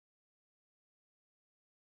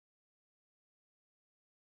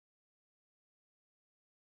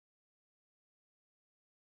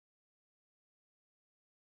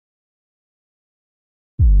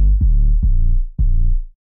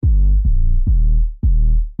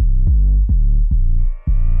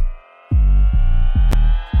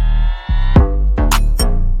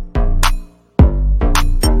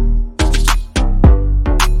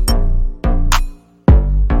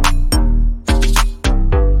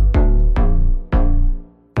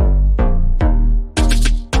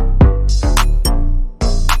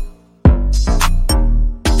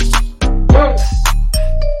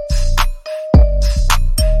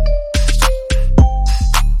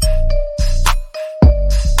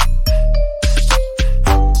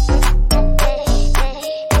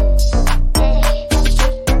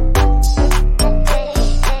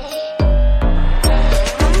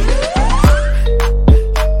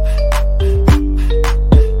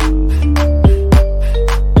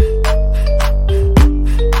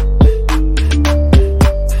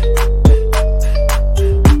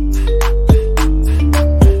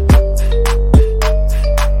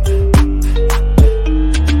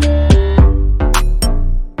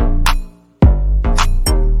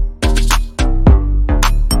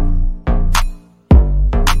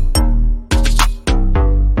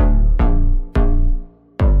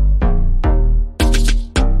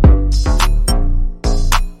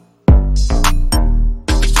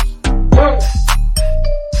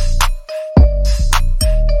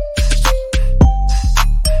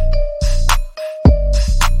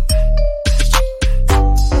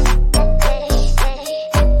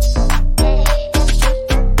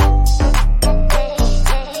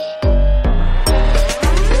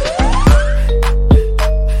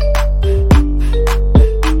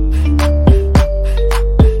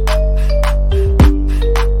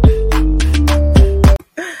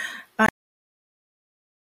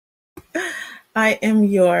I am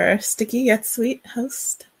your sticky yet sweet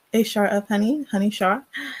host, A Shar of Honey, Honey Shar,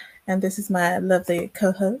 and this is my lovely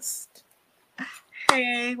co-host.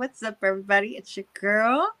 Hey, what's up, everybody? It's your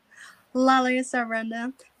girl, Lala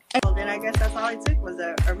Saranda. Well, then I guess that's all it took was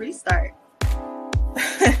a restart.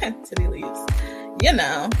 Titty leaves. You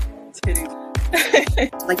know. Titty.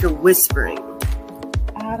 Like you're whispering.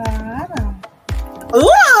 Ara. Ooh!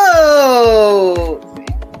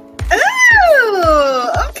 Ooh!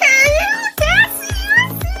 Okay.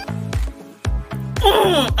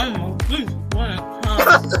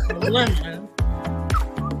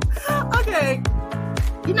 Okay.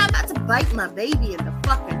 You're not about to bite my baby in the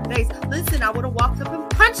fucking face. Listen, I would have walked up and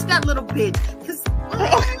punched that little bitch. Cause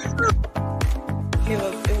It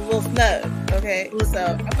was a little snug. Okay,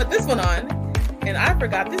 so I put this one on, and I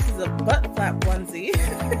forgot this is a butt flap onesie.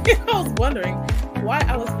 I was wondering why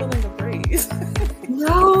I was feeling the breeze.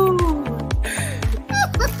 no.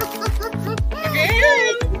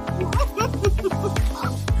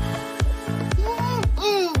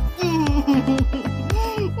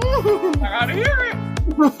 I gotta hear it.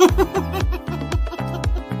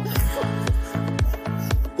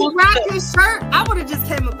 You grabbed his shirt, I would have just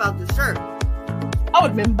came up out the shirt. I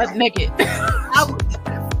would have been butt naked. I would,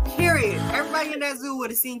 period. Everybody in that zoo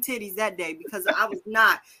would have seen titties that day because I was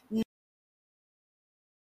not.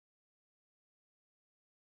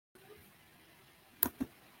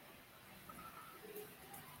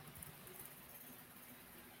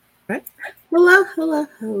 Right. Hello.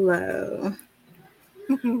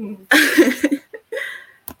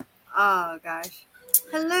 Oh gosh.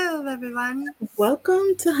 Hello everyone.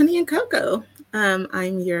 Welcome to Honey and Cocoa.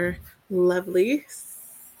 I'm your lovely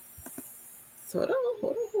hold on.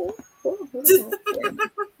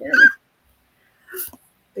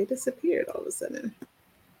 They disappeared all of a sudden.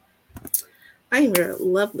 I am your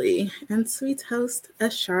lovely and sweet host,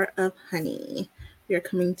 Ashar of Honey. We are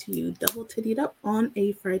coming to you double tittied up on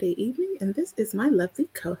a Friday evening, and this is my lovely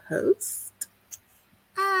co-host.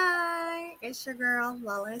 Hi, it's your girl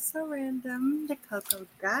Lala Random, the Cocoa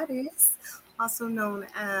Goddess, also known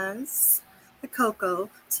as the Cocoa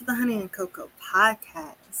to the Honey and Cocoa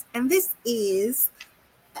podcast. And this is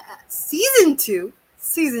season 2,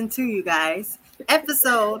 you guys,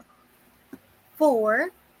 episode 4.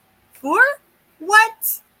 4?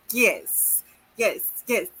 What? Yes.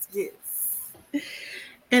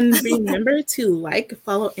 And remember to like,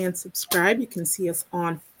 follow, and subscribe. You can see us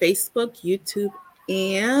on Facebook, YouTube,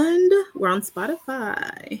 and we're on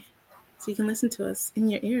Spotify. So you can listen to us in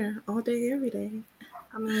your ear all day, every day.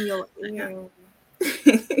 I'm in your ear.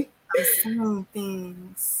 I'm saying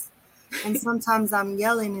things. And sometimes I'm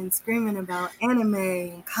yelling and screaming about anime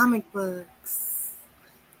and comic books.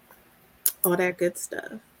 All that good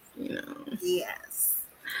stuff, you know. Yes.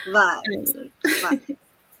 Vibes.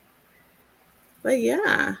 But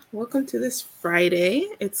yeah, welcome to this Friday.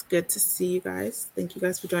 It's good to see you guys. Thank you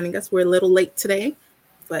guys for joining us. We're a little late today,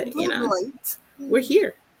 but you know, we're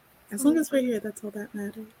here. As long as we're here, that's all that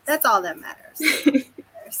matters. That's all that matters.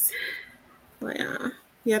 Well, yeah.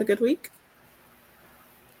 You had a good week?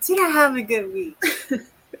 Did I have a good week?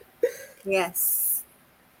 Yes.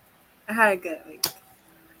 I had a good week.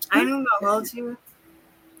 I ain't gonna hold you.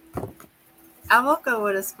 I woke up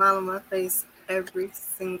with a smile on my face every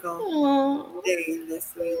single day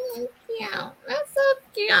this week. Yeah, that's so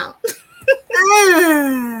cute.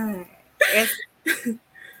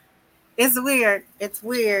 It's weird. It's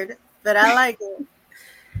weird, but I like it.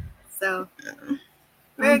 So,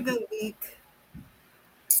 very good week.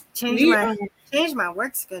 Change my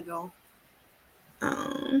work schedule.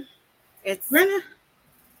 We're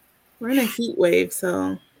in a heat wave,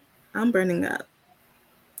 so I'm burning up.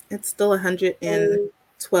 It's still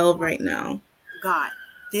 112 right now. God,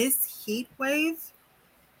 this heat wave,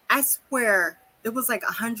 I swear, it was like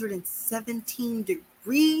 117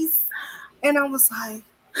 degrees. And I was like,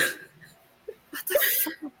 what the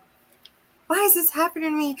fuck? Why is this happening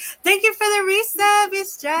to me? Thank you for the resub,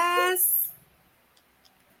 it's Jess.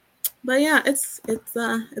 But yeah, it's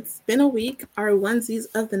been a week. Our onesies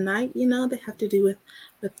of the night, you know, they have to do with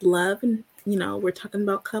love, and you know, we're talking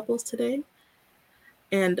about couples today.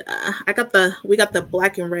 And we got the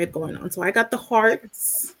black and red going on. So I got the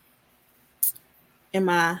hearts, and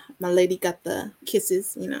my lady got the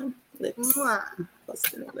kisses, you know, lips. I'm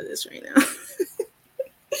busting all of this right now.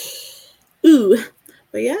 Ooh,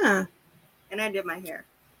 but yeah. And I did my hair.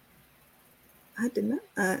 I did not.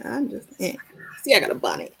 I'm just see. I got a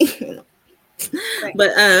bonnet. You know. Right.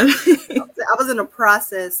 But I was in the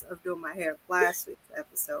process of doing my hair last week's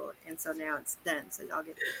episode, and so now it's done. So y'all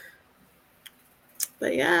get it.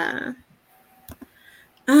 But yeah.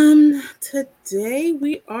 today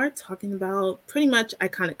we are talking about pretty much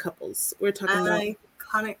iconic couples. We're talking Iconic.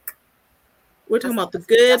 about the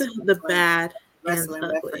good, That's the bad, and wrestling the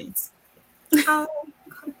ugly. reference. Iconic.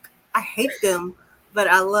 I hate them, but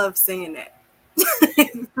I love saying that.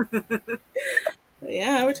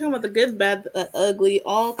 Yeah, we're talking about the good, bad, the ugly,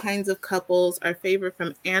 all kinds of couples, our favorite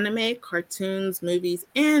from anime, cartoons, movies,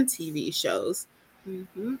 and TV shows. If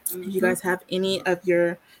you guys have any of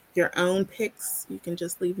your own picks, you can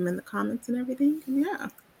just leave them in the comments and everything. And yeah,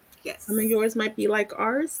 Yes. some of yours might be like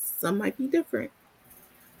ours, some might be different.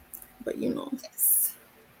 But Yes.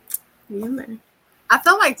 we in there. I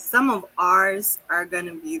feel like some of ours are going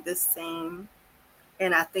to be the same,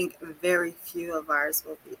 and I think very few of ours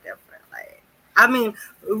will be different. Like, I mean,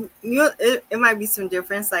 it might be some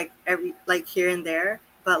difference, like here and there,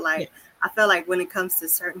 but like I feel like when it comes to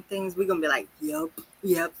certain things, we're gonna be like, yep,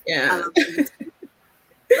 yeah, I love you.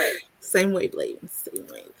 But same wave.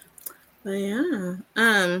 But yeah,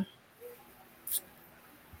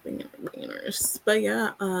 bangers. But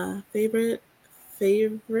yeah, favorite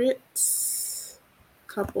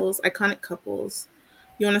couples, iconic couples.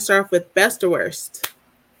 You want to start off with best or worst?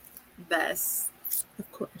 Best.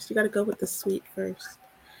 Of course, you got to go with the sweet first.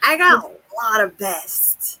 I got a lot of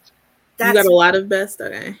best. You got a lot of best?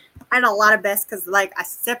 Okay. I had a lot of best because like I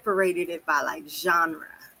separated it by like genre.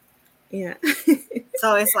 Yeah.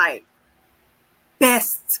 So it's like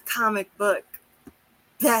best comic book,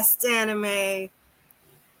 best anime,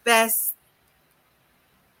 best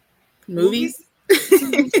movies.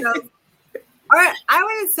 TV shows. All right, I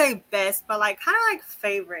wouldn't say best, but like kind of like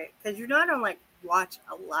favorite, because I don't like watch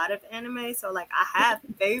a lot of anime, so like I have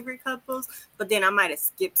favorite couples, but then I might have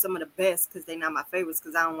skipped some of the best because they're not my favorites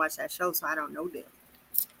because I don't watch that show, so I don't know them.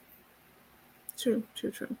 True.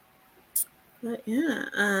 But yeah,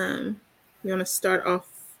 you want to start off?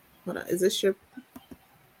 Hold on, is this your?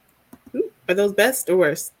 Are those best or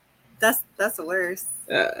worst? That's the worst.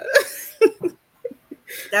 That's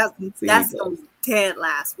gonna be dead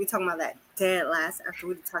last. We talking about that dead last after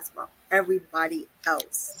we talked about everybody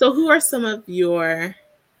else. So who are some of your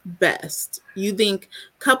best? You think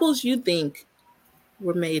couples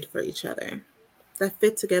were made for each other, that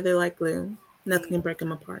fit together like glue. Nothing can break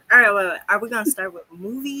them apart. All right, wait. Are we gonna start with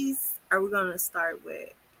movies? Are we gonna start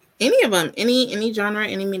with any of them? Any genre,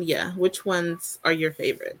 any media? Which ones are your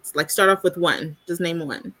favorites? Like start off with one. Just name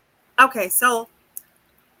one. Okay, so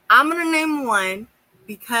I'm gonna name one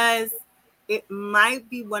because it might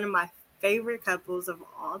be one of my favorite couples of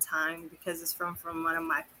all time because it's from one of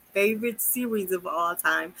my favorite series of all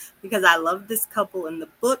time, because I love this couple in the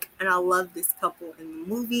book and I love this couple in the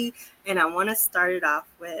movie, and I want to start it off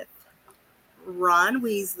with Ron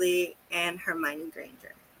Weasley and Hermione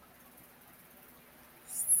Granger.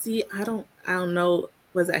 See, I don't know.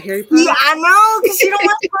 Was that Harry Potter? Yeah, I know, because you don't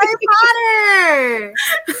watch Harry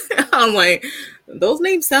Potter. I'm like, those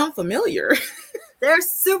names sound familiar. They're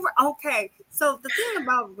super okay. So the thing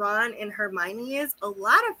about Ron and Hermione is a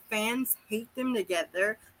lot of fans hate them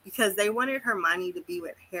together because they wanted Hermione to be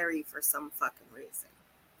with Harry for some fucking reason.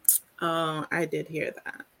 Oh, I did hear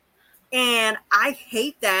that. And I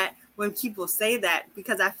hate that when people say that,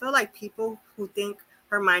 because I feel like people who think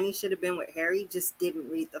Hermione should have been with Harry just didn't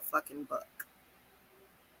read the fucking book.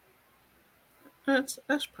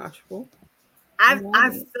 That's possible. I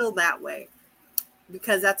feel that way,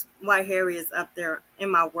 because that's why Harry is up there in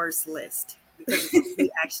my worst list, because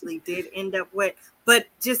he actually did end up with, but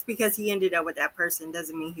just because he ended up with that person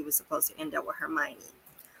doesn't mean he was supposed to end up with Hermione.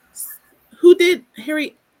 Who did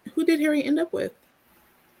Harry end up with?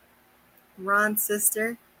 Ron's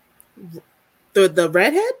sister. The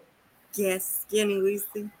redhead? Yes, Ginny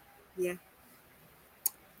Weasley. Yeah.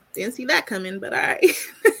 Didn't see that coming, but all right.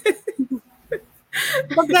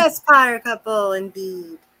 The best Potter couple,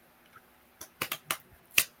 indeed.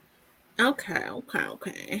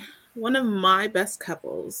 Okay. One of my best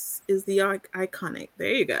couples is the iconic.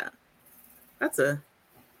 There you go. That's a.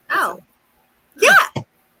 Yeah.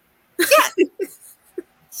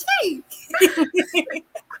 Shake.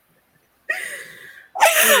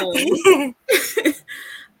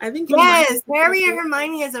 I think yes, Harry and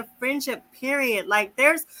Hermione is a friendship, period. Like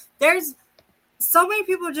there's so many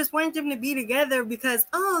people just wanted them to be together because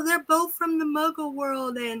they're both from the Muggle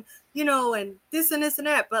world, and and this and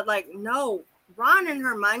that. But like, no, Ron and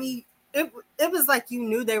Hermione, it was like you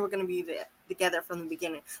knew they were gonna be together from the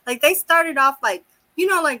beginning. Like they started off like,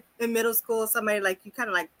 like in middle school, somebody like you kind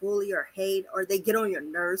of like bully or hate, or they get on your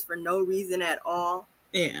nerves for no reason at all.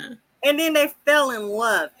 Yeah. And then they fell in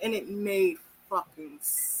love, and it made fucking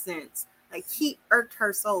sense. Like he irked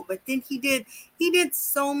her soul, but then he did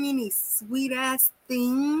so many sweet ass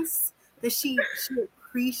things that she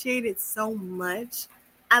appreciate it so much.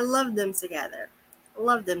 I love them together.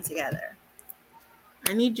 Love them together.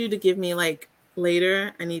 I need you to give me like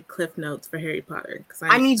later. I need cliff notes for Harry Potter because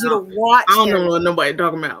I need you to watch. I don't know what nobody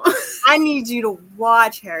talking about. I need you to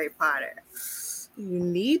watch Harry Potter. You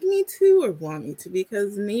need me to or want me to?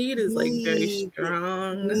 Because need is like very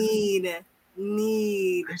strong.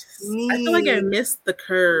 Need. I feel like I missed the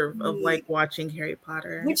curve of like watching Harry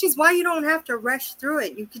Potter. Which is why you don't have to rush through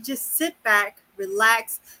it. You could just sit back,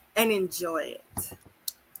 relax, and enjoy it.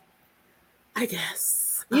 I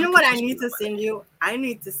guess. You know what I need to send you? I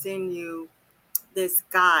need to send you this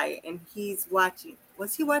guy, and he's watching.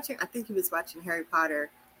 Was he watching? I think he was watching Harry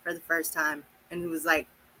Potter for the first time, and he was like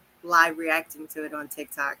live reacting to it on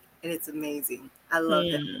TikTok, and it's amazing. I love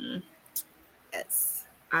it. Yes.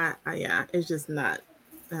 Yeah, it's just not.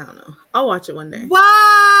 I don't know. I'll watch it one day. Wow!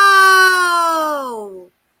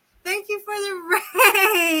 Thank you for the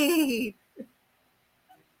raid.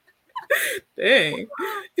 Dang.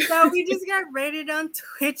 So we just got raided on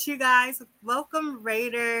Twitch, you guys. Welcome,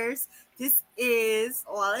 raiders. This is,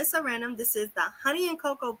 well, it's a random. This is the Honey and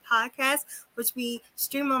Cocoa podcast, which we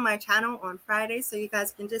stream on my channel on Friday. So you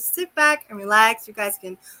guys can just sit back and relax. You guys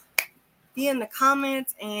can be in the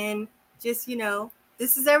comments and just,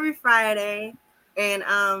 this is every Friday. And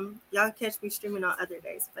y'all catch me streaming on other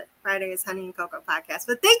days. But Friday is Honey and Cocoa podcast.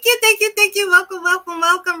 But thank you.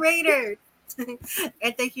 Welcome, raiders.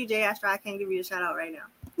 And thank you, Jay Astro. I can't give you a shout out right now.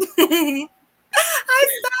 Hi,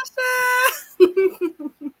 Sasha.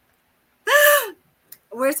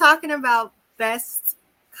 We're talking about best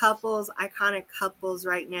couples, iconic couples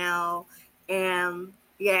right now, and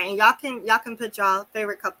yeah, and y'all can put y'all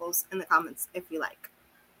favorite couples in the comments if you like.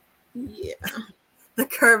 Yeah. The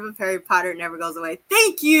curve of Harry Potter never goes away.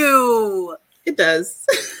 Thank you. It does.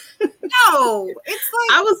 No, it's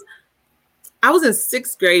like I was in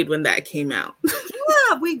 6th grade when that came out.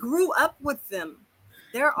 Yeah, we grew up with them.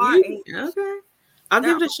 There are age. Okay. I'll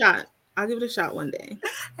give it a shot. I'll give it a shot one day.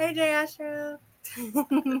 Hey, Jay Astro.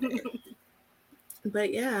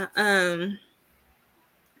 But yeah,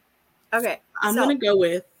 okay. I'm gonna go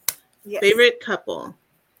with favorite couple,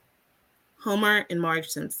 Homer and Marge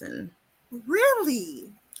Simpson.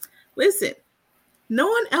 Really? Listen, no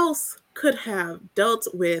one else could have dealt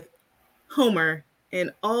with Homer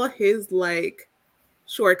and all his like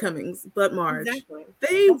shortcomings but Marge. Exactly.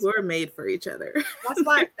 They were made for each other.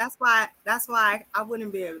 That's why I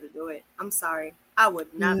wouldn't be able to do it. I'm sorry. I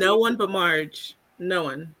would not. No one but Marge. No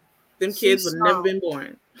one. Them kids would never been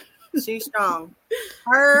born. She's strong.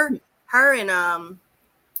 Her and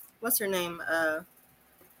what's her name?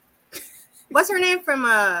 What's her name from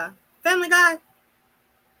Family Guy?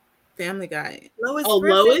 Family Guy. Lois. Oh,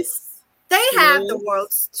 Griffith. Lois. They have the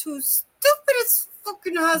world's two stupidest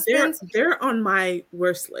fucking husbands. They're on my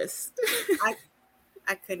worst list. I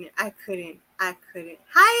couldn't. Hi,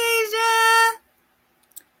 Asia.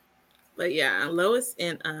 But yeah, Lois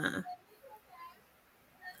and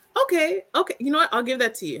Okay. You know what? I'll give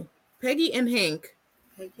that to you. Peggy and Hank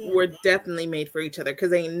were definitely made for each other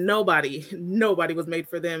because ain't nobody was made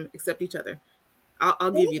for them except each other.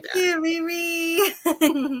 I'll give you that. Thank you,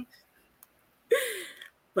 Riri.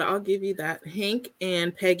 But I'll give you that. Hank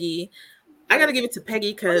and Peggy. I gotta give it to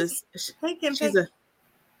Peggy because she's a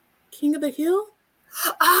King of the Hill.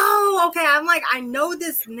 Oh, okay. I'm like, I know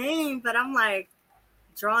this name, but I'm like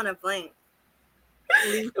drawing a blank.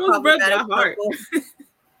 It was broke my heart.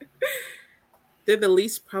 They're the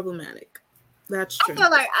least problematic. That's true.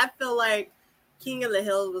 I feel like King of the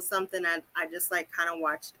Hill was something I just like kind of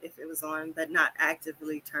watched if it was on, but not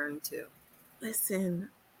actively turned to. Listen,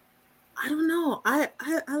 I don't know. I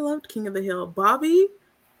loved King of the Hill. Bobby,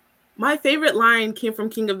 my favorite line came from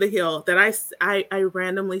King of the Hill that I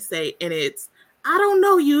randomly say, and it's, I don't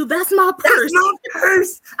know you. That's my purse. That's my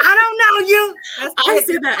purse. I don't know you. I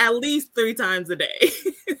say that at least 3 times a day.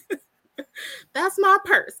 That's my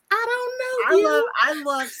purse. I don't know you.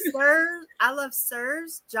 I love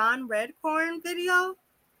Sir's John Redcorn video.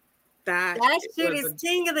 That shit is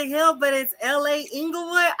King of the Hill, but it's LA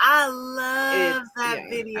Inglewood. I love that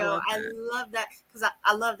video. I love that because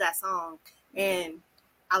I love that song, and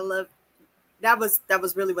I love that was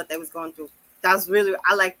really what they was going through. That was really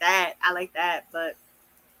I like that. But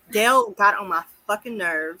Dale got on my fucking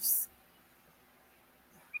nerves.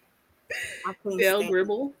 Dale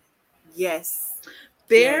Gribble. Yes.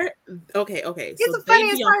 Okay. He's the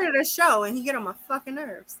funniest part of the show, and he get on my fucking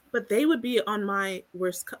nerves. But they would be on my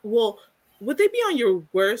worst. Well, would they be on your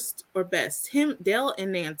worst or best? Him, Dale,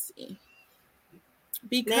 and Nancy.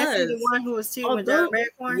 Because Nancy, the one who was cheating with John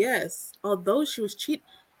Redcorn. Yes, although she was cheating,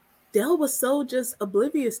 Dale was so just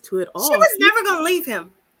oblivious to it all. She was never gonna leave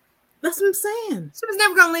him. That's what I'm saying. She was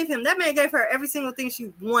never gonna leave him. That man gave her every single thing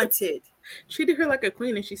she wanted. Treated her like a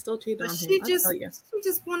queen, and she still cheated But on she him. just, I'll tell you. she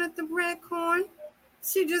just wanted the red corn.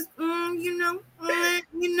 She just, I mean,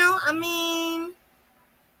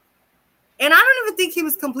 and I don't even think he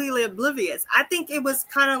was completely oblivious. I think it was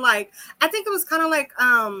kind of like,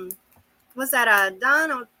 what's that?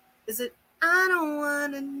 Donald? Is it? I don't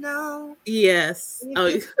want to know. Yes. If Oh,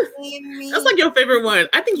 you see that's me. like your favorite one.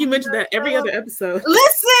 I think you mentioned that every other episode.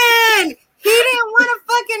 Listen, he didn't want to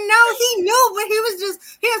fucking know. He knew, but he was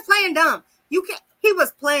playing dumb. He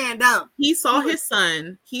was playing dumb. He saw his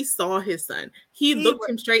son. He looked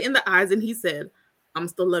him straight in the eyes and he said, "I'm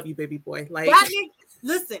still love you, baby boy." Like that nigga,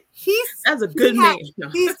 listen, that's a good man. No.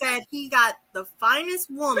 He said he got the finest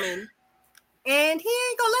woman, and he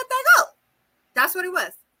ain't gonna let that go. That's what it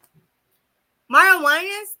was. Mario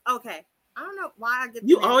Winans, okay. I don't know why I get.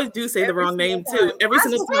 You always do say the wrong name too, every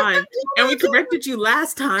single time, and we corrected you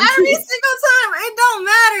last time. Every single time, it don't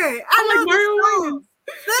matter. I know Mario Winans.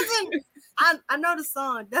 Listen, I know the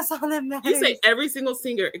song. That's all that matters. You say every single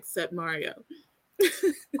singer except Mario.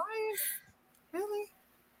 Really?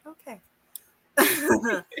 Okay.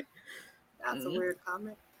 That's a weird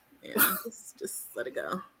comment. Yeah, just let it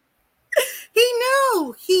go. He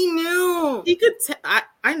knew. He could.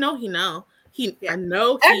 I know he know. I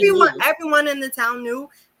know everyone in the town knew,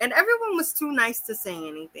 and everyone was too nice to say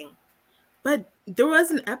anything. But there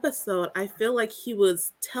was an episode, I feel like he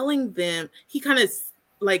was telling them, he kind of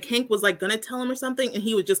like Hank was like gonna tell him or something, and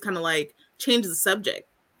he would just kind of like change the subject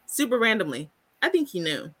super randomly. I think he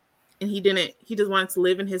knew, and he didn't. He just wanted to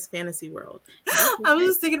live in his fantasy world. I was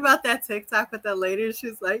just thinking about that TikTok with that lady. She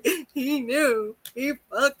was like, he knew. He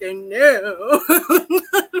fucking knew.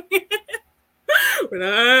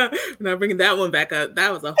 We're not bringing that one back up.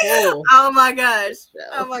 That was a whole. Oh my gosh.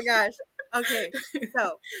 Okay.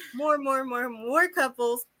 So more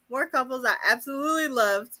couples. More couples I absolutely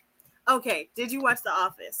loved. Okay. Did you watch The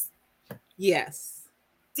Office? Yes.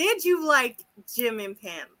 Did you like Jim and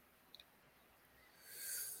Pam?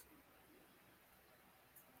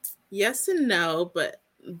 Yes and no, but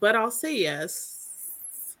I'll say yes.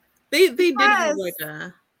 They did have like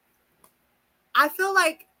a. I feel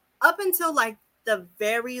like up until like the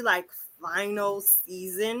very like final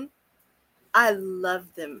season, I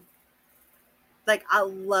loved them. Like I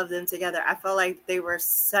loved them together. I felt like they were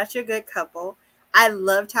such a good couple. I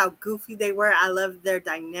loved how goofy they were. I loved their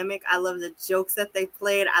dynamic. I loved the jokes that they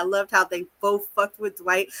played. I loved how they both fucked with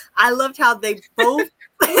Dwight. I loved how they both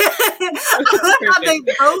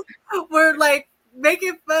were like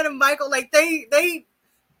making fun of Michael. Like they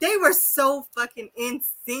were so fucking in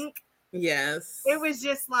sync. Yes. It was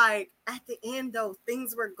just like at the end though,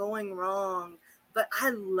 things were going wrong. But I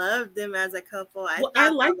loved them as a couple. I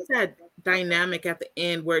liked that dynamic at the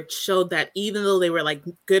end where it showed that even though they were like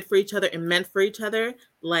good for each other and meant for each other,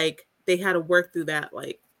 like they had to work through that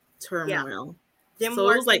like turmoil. Yeah. So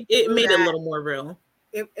it was like it made it a little more real.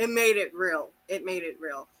 It made it real. It made it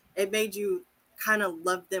real. It made you kind of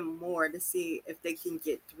love them more to see if they can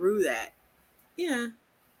get through that. Yeah.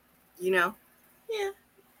 You know? Yeah.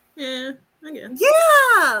 Yeah. I guess.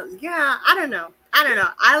 Yeah. I don't know. I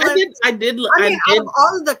did.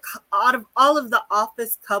 Out of all of the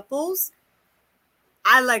Office couples,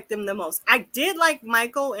 I liked them the most. I did like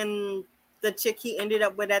Michael and the chick he ended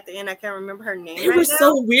up with at the end. I can't remember her name. They were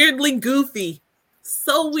so weirdly goofy,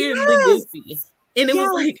 goofy, and it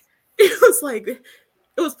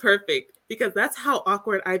was perfect because that's how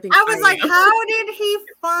awkward I think. I was like, how did he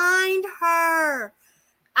find her?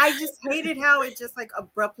 I just hated how it just like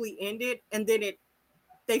abruptly ended, and then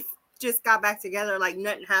they just got back together like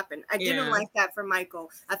nothing happened. I didn't like that for Michael.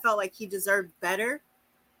 I felt like he deserved better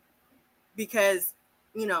because,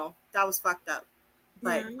 that was fucked up.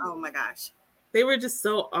 But oh my gosh. They were just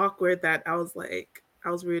so awkward that I was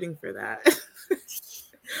rooting for that.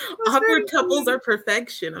 Awkward couples are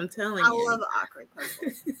perfection, I'm telling you. I love awkward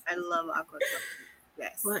couples.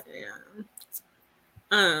 Yes. But,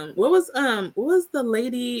 what was the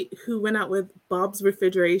lady who went out with Bob's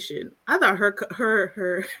Refrigeration? I thought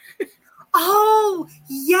her Oh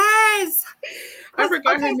yes, I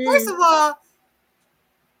forgot her name. First of all,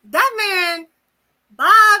 that man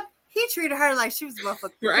Bob, he treated her like she was a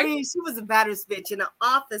motherfucker. Right? I mean, she was a baddest bitch in the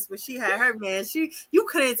office when she had her man. You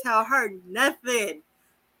couldn't tell her nothing.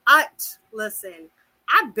 Listen.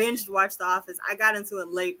 I binged watched The Office. I got into it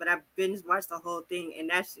late, but I binged watched the whole thing, and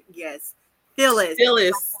that's yes. Phyllis. Join it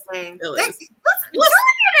in the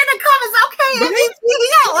comments, okay?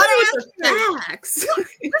 Facts. We're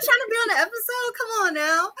trying to be on the episode. Come on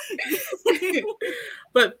now.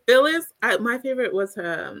 But Phyllis, my favorite was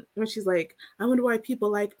when she's like, I wonder why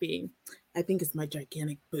people like me. I think it's my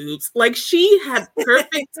gigantic boobs. Like she had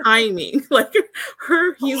perfect timing. Like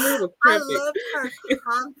her humor was I perfect. loved her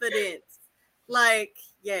confidence. Like,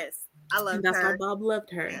 yes, I And loved that's why her. Bob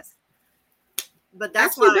loved her. Yes. But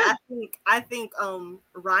that's Actually, why I think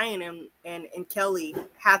Ryan and Kelly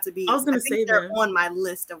have to I be. was gonna I think say they're them. on my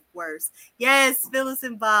list of worst. Yes, Phyllis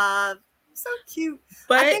and Bob, so cute.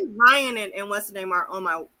 But I think Ryan and what's the name are on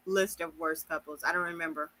my list of worst couples. I don't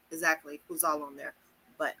remember exactly who's all on there,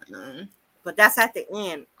 but that's at the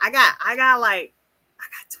end. I got 20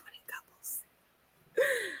 couples.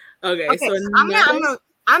 okay, so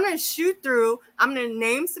I'm gonna shoot through. I'm gonna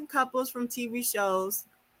name some couples from TV shows,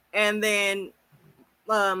 and then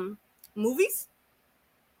movies.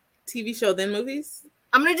 TV show, then movies.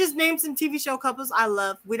 I'm gonna just name some TV show couples I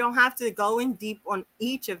love. We don't have to go in deep on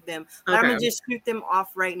each of them, but I'm gonna just shoot them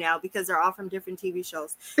off right now because they're all from different TV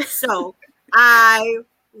shows. So I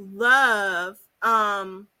love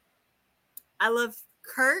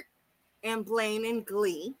Kurt and Blaine in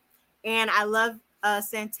Glee, and I love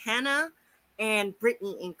Santana and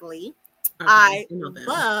Brittany in Glee. Okay,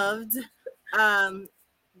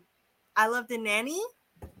 I loved the nanny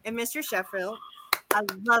and Mr. Sheffield. I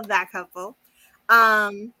love that couple.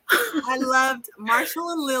 I loved Marshall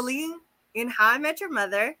and Lily in How I Met Your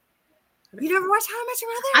Mother. You never watched How I Met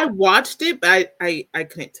Your Mother? I watched it, but I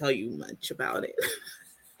couldn't tell you much about it.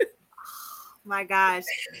 Oh, my gosh.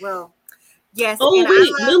 Well, yes. Oh, and wait, I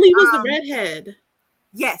love, Lily was the redhead.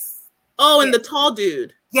 Yes. Oh, and the tall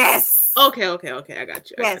dude. Yes. Okay, I got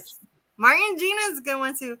you. Yes. Martin and Gina is a good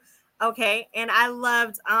one too. Okay, and I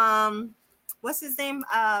loved what's his name?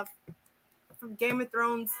 From Game of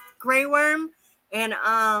Thrones, Grey Worm, and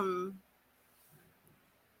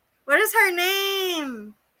what is her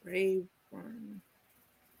name? Grey Worm.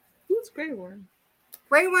 Who's Grey Worm?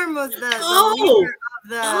 Grey Worm was the leader of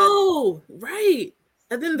the. Oh, right.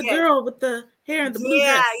 And then the girl with the hair and the blue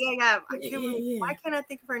dress. Yeah. Why can't I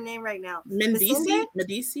think of her name right now?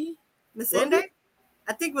 Medici? Missende?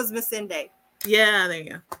 I think it was Missende. Yeah, there you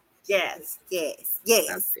go. Yes.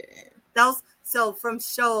 That's good. Those so from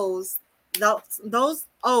shows, those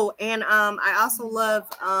and I also love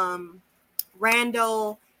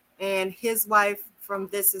Randall and his wife from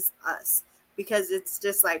This Is Us because it's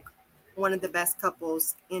just like one of the best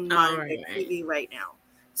couples in modern TV right now.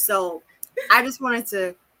 So I just wanted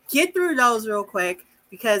to get through those real quick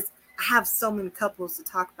because I have so many couples to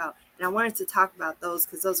talk about. And I wanted to talk about those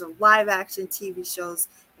because those are live action TV shows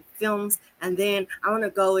and films. And then I want to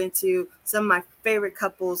go into some of my favorite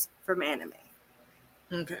couples from anime.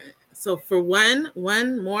 Okay. So for one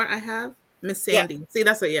more I have Miss Sandy. Yeah. See,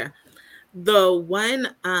 that's what, the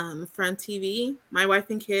one from TV, My Wife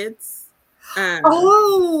and Kids. I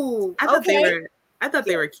thought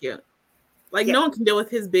they were cute. Like no one can deal with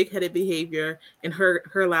his big-headed behavior and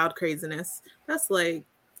her loud craziness. That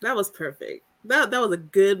was perfect. That was a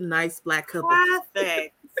good, nice black couple.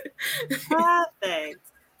 Perfect.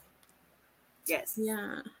 Yes.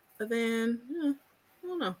 Yeah. But then I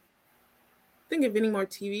don't know. Think of any more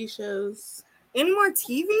TV shows. Any more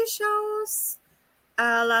TV shows?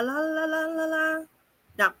 No.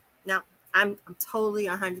 I'm totally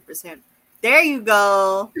 100%. There you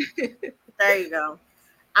go. There you go.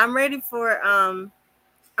 I'm ready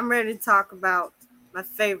to talk about my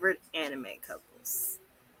favorite anime couples.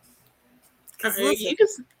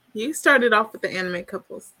 You started off with the anime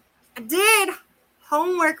couples. I did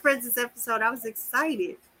homework for this episode. I was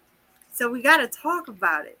excited. So we got to talk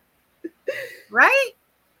about it. Right?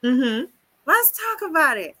 Mm-hmm. Let's talk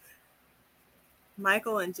about it.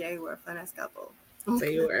 Michael and Jay were a fun-ass couple.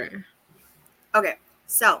 They were. Okay,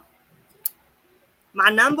 so my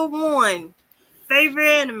number one favorite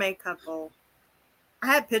anime couple. I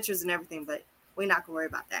had pictures and everything, but we're not gonna worry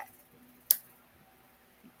about that.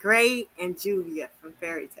 Gray and Julia from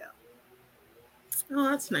Fairy Tail. Oh,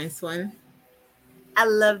 that's a nice one. I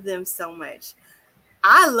love them so much.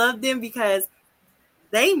 I love them because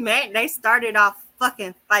they started off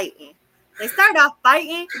fucking fighting. They started off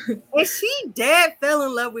fighting, and she dead fell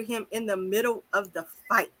in love with him in the middle of the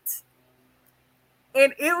fight.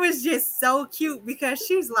 And it was just so cute because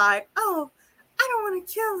she's like, oh, I don't want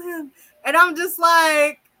to kill him. And I'm just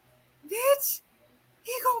like, bitch,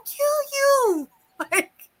 he gonna kill you.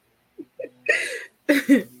 Like,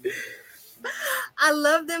 I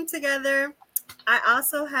love them together. I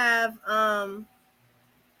also have,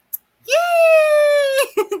 yay!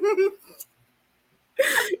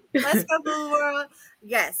 Let's go to the world.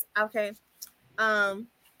 Yes. Okay. I've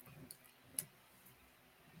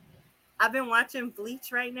been watching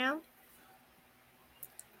Bleach right now.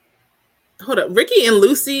 hold up. Ricky and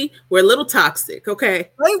Lucy were a little toxic.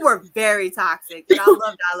 Okay, They were very toxic, and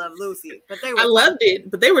I love Lucy, but they were. I loved it,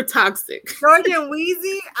 but they were toxic. George and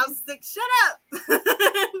Wheezy, I was like, shut up.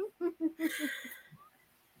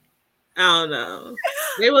 I don't know.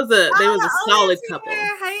 They was a solid couple.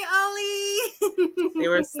 Hey, Ollie. They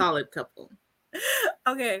were a solid couple.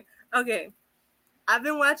 Okay. I've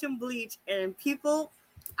been watching Bleach, and people,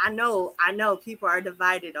 I know people are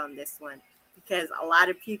divided on this one because a lot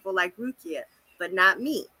of people like Rukia, but not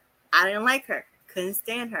me. I didn't like her. Couldn't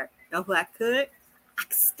stand her. Know who I could? I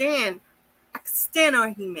could stand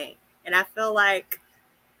Orihime. And I feel like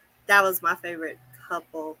that was my favorite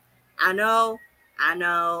couple. I know.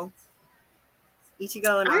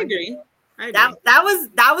 Ichigo and I agree. That was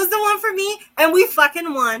the one for me, and we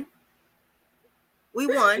fucking won. We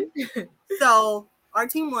won. So our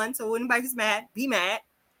team won. So when anybody's mad, be mad.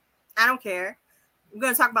 I don't care. We're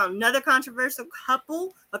gonna talk about another controversial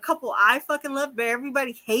couple, a couple I fucking love, but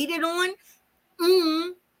everybody hated on.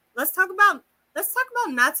 Let's talk about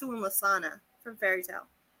Natsu and Lasana from Fairy Tail.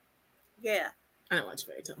 Yeah. I didn't watch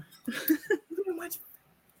Fairy Tail. You didn't watch?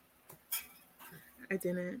 I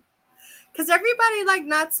didn't. Because everybody liked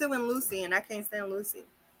Natsu and Lucy, and I can't stand Lucy.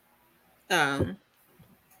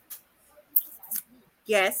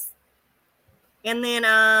 Yes. And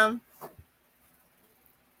then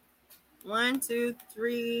 1, 2,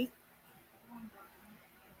 3.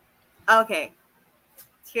 Okay.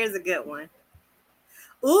 Here's a good one.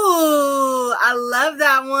 Ooh, I love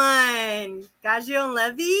that one. Gajio and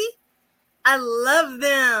Levy. I love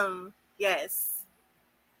them. Yes.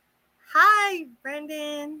 Hi,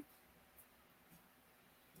 Brendan.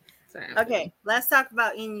 Sorry, okay, let's talk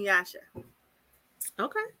about Inuyasha.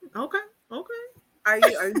 Okay. Are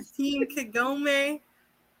you team Kagome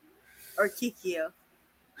or Kikyo?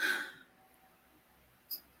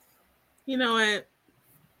 You know what?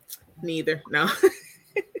 Neither. No.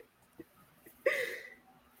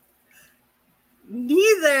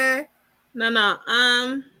 Neither. No.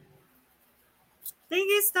 Thank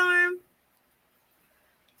you, Storm.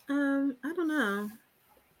 I don't know.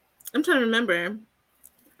 I'm trying to remember.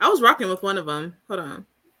 I was rocking with one of them. Hold on.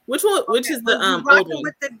 Which one? Okay, which is the old one?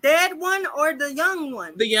 With the dead one or the young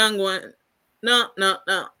one? The young one. No.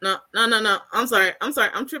 I'm sorry. I'm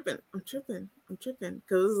tripping.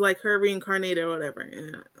 Because it's like her reincarnated or whatever.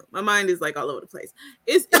 And my mind is like all over the place.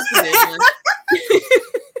 It's the dead one.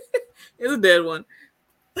 It's a dead one.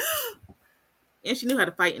 And she knew how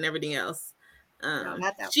to fight and everything else. No,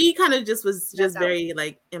 not that she kind of just was just very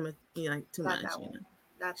like too not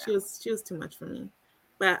much. She was too much for me.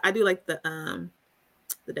 But I do like the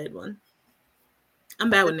dead one. I'm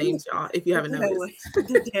bad with names, y'all. If you haven't noticed,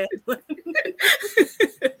 the dead one.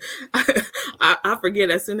 I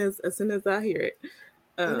forget as soon as I hear it.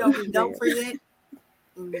 We don't forget.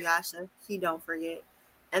 Inuyasha, he don't forget.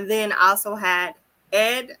 And then I also had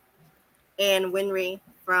Ed and Winry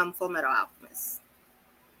from Full Metal Alchemist.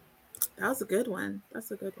 That was a good one.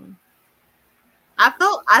 That's a good one. I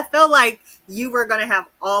felt like you were gonna have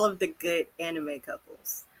all of the good anime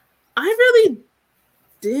couples. I really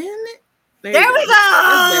didn't. There we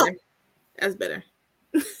go. That's better.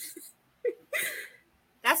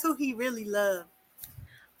 That's who he really loved.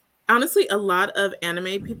 Honestly, a lot of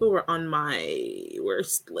anime people were on my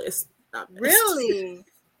worst list. Really?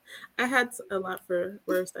 I had a lot for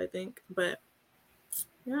worst, I think, but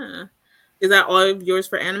yeah. Is that all of yours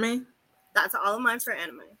for anime? That's all of mine for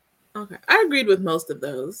anime. Okay. I agreed with most of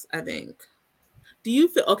those, I think. Do you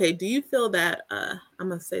feel that I'm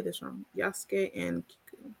gonna say this wrong? Yasuke and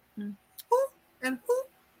Kiku. Who? And who?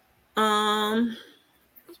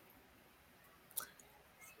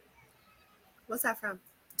 What's that from?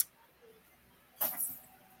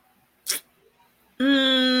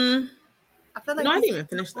 I feel like I didn't even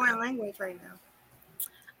finish foreign language right now.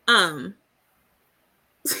 I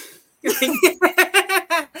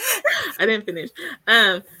didn't finish.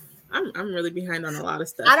 I'm really behind on a lot of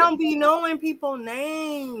stuff. I don't be knowing people's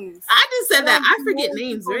names. I just said that I forget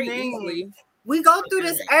names very easily. We go through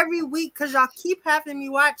this every week because y'all keep having me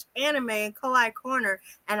watch anime in Kawaii Corner,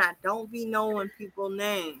 and I don't be knowing people's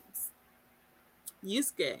names.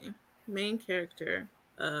 Yusuke, main character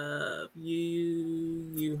of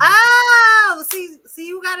Yu. Oh, see,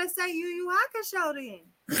 you gotta say Yu Yu Hakusho then.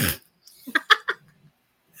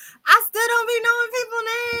 I still don't be knowing people's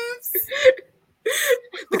names.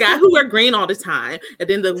 The guy who wear green all the time, and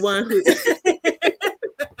then the one who.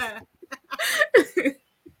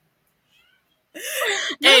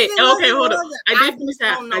 Hey, okay, hold on. I did finish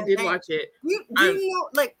that. I did watch it.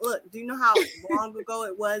 Do you know how long ago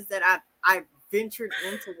it was that I ventured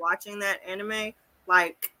into watching that anime?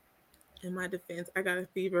 Like In my defense, I got a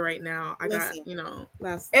fever right now. I got, Listen, you know,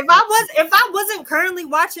 last. if I wasn't currently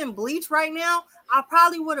watching Bleach right now, I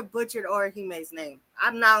probably would have butchered Orihime's name.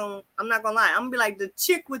 I'm not gonna lie. I'm gonna be like the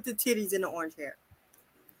chick with the titties and the orange hair,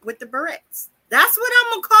 with the barrettes. That's what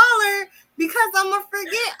I'm gonna call her because I'm gonna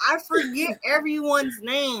forget. I forget everyone's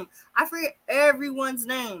name. I forget everyone's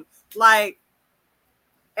name. Like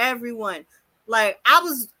everyone. Like I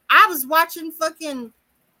was watching fucking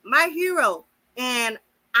My Hero, and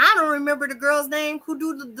I don't remember the girl's name who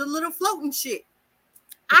do the little floating shit.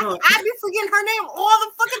 I be forgetting her name all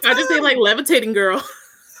the fucking time. I just say like levitating girl.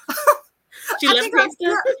 She levitates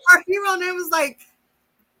stuff. Her hero name was like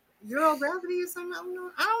Euro Gravity or something.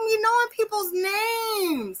 I don't be knowing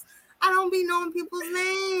people's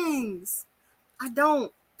names. I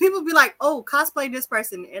don't. People be like, "Oh, cosplay this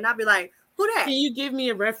person," and I'll be like, "Who that?" Can you give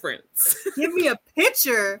me a reference? Give me a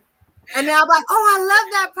picture, and then I'm like, "Oh, I love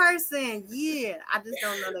that person." Yeah, I just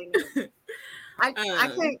don't know their name. I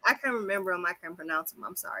can't remember them. I can't pronounce them.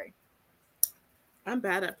 I'm sorry. I'm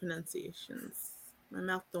bad at pronunciations. My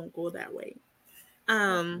mouth don't go that way.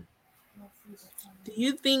 Do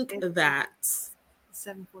you think that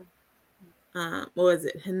 740. what was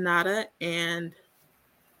it? Hinata and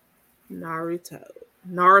Naruto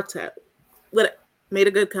what made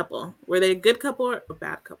a good couple? Were they a good couple or a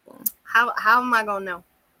bad couple? How am I gonna know?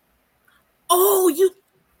 Oh,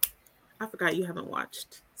 I forgot you haven't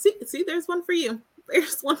watched. See, there's one for you.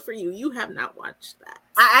 There's one for you. You have not watched that.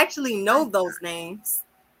 I actually know those names.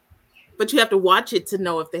 But you have to watch it to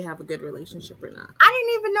know if they have a good relationship or not. I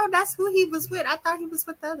didn't even know that's who he was with. I thought he was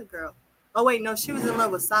with the other girl. Oh, wait, no, she was in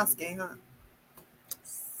love with Sasuke, huh?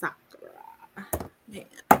 Sakura. Man.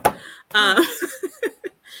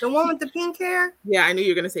 The one with the pink hair? Yeah, I knew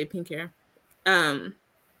you were going to say pink hair. I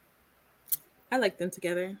like them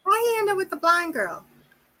together. Why he ended with the blind girl?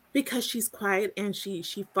 Because she's quiet and she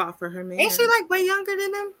fought for her man. Ain't she like way younger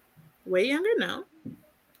than him? Way younger? No.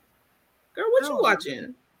 Girl, what you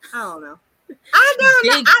watching? I don't know. I don't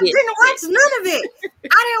know. I didn't watch none of it.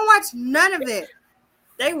 I didn't watch none of it.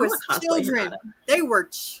 They were children. They were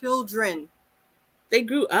children. They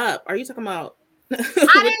grew up. Are you talking about? I didn't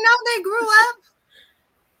know they grew up.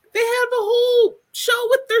 They have a whole show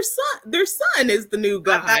with their son. Their son is the new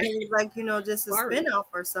guy. I thought it was like, just a spinoff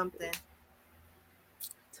or something.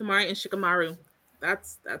 Temari and Shikamaru.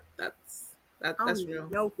 That's I don't even real.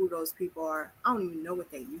 know who those people are. I don't even know what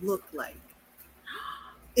they look like.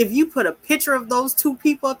 If you put a picture of those two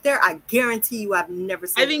people up there, I guarantee you I've never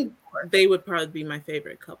seen them. I think they would probably be my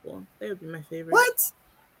favorite couple. They would be my favorite. What?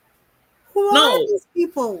 Who are these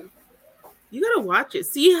people? You gotta watch it.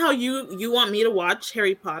 See how you want me to watch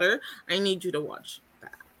Harry Potter? I need you to watch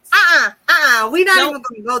that. We're not even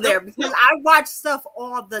gonna go there because I watch stuff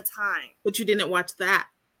all the time. But you didn't watch that.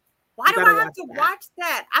 Why do I have to watch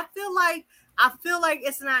that? I feel like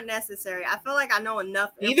it's not necessary. I feel like I know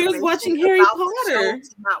enough. Neither is watching Harry Potter.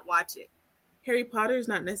 To not watch it. Harry Potter is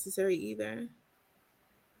not necessary either.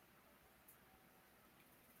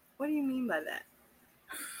 What do you mean by that?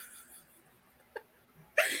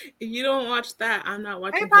 If you don't watch that, I'm not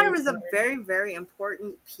watching. Harry Potter is a very, very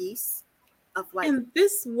important piece of like. And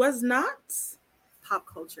this was not pop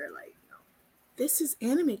culture, like. This is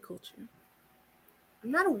anime culture.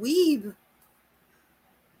 I'm not a weeb.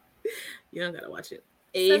 You don't gotta watch it.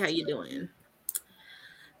 Hey, how you doing?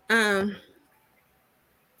 I'll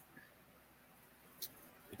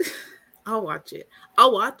watch it.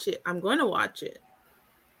 I'm going to watch it.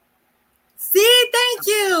 See, thank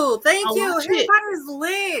you. Harry Potter is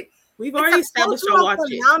lit. We've already established I'll watch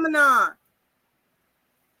phenomenon.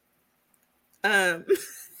 it.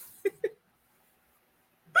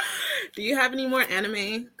 Do you have any more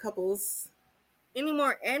anime couples? Any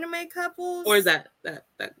more anime couples? Or is that good?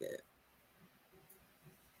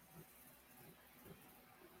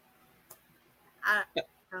 I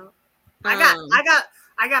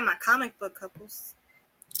got my comic book couples.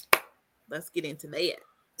 Let's get into that.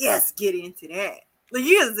 Yes, get into that. Look,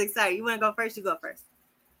 you guys excited. You want to go first? You go first.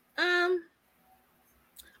 Okay,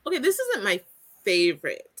 this isn't my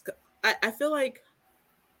favorite. I feel like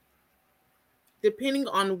depending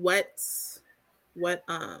on what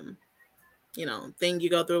thing you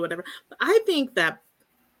go through, whatever. But I think that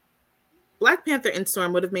Black Panther and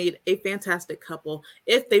Storm would have made a fantastic couple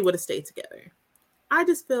if they would have stayed together. I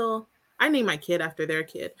just feel I named my kid after their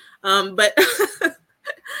kid. But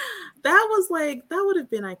that would have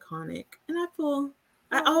been iconic. And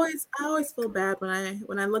I always feel bad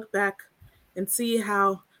when I look back and see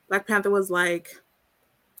how Black Panther was like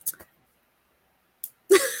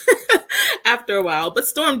after a while. But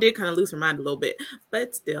Storm did kind of lose her mind a little bit.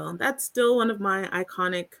 But still, that's still one of my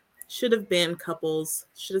iconic should have been couples,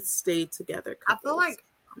 should have stayed together I feel couples. like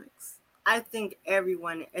Comics. I think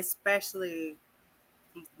everyone, especially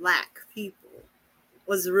Black people,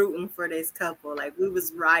 was rooting for this couple. Like we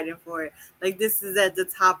was riding for it. Like this is at the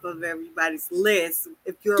top of everybody's list.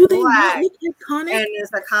 If you're Do they not Black look iconic? and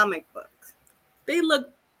it's a comic book, They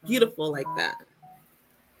look beautiful like that.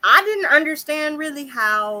 I didn't understand really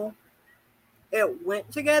how it went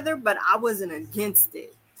together, but I wasn't against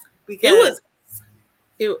it because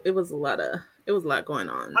it was a lot going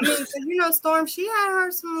on. I mean, you know, Storm, she had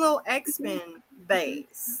her some little X-Men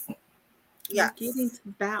base. Yeah, getting to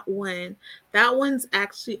that one. That one's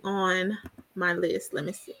actually on my list. Let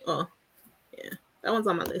me see. Oh, yeah, that one's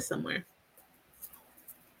on my list somewhere.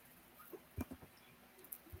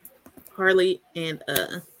 Harley and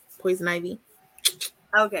Poison Ivy.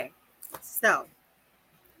 Okay, so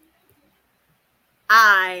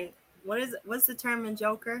what's the term in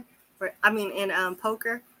Joker in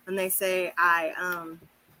poker when they say I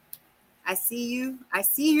see you, I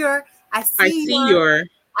see your, and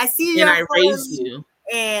I raise you,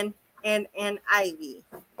 and Ivy,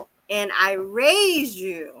 and I raise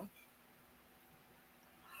you,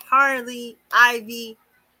 Harley, Ivy,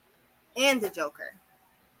 and the Joker.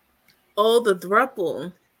 Oh, the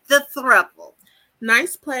thruple. The thruple.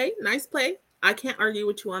 Nice play. I can't argue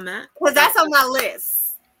with you on that. Because that's on my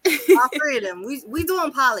list. All three of them. We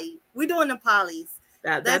doing poly. We doing the polys.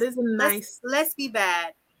 That is a nice. Let's be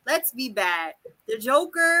bad. Let's be bad. The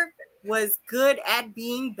Joker was good at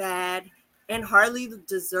being bad, and Harley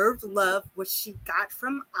deserved love, which she got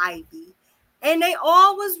from Ivy, and they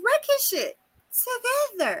all was wrecking shit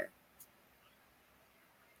together.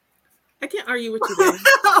 I can't argue with you there.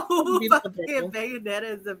 Fucking Bayonetta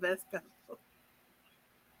is the best couple.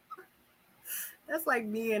 That's like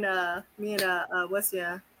me and what's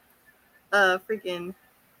your freaking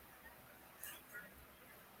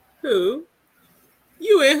who?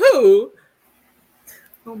 You and who?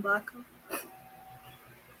 M'Baku.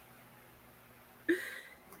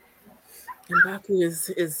 M'Baku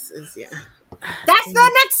is yeah. That's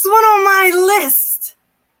the next one on my list.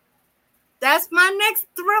 That's my next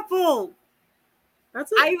thruple.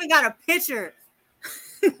 That's it. I even got a picture.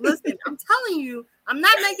 Listen, I'm telling you, I'm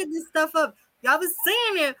not making this stuff up. Y'all was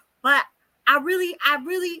saying it, but I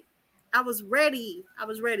was ready. I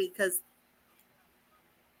was ready because,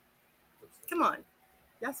 come on.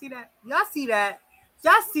 Y'all see that? Y'all see that?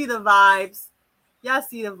 Y'all see the vibes? Y'all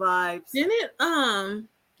see the vibes?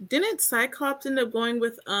 Didn't Cyclops end up going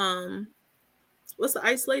with what's the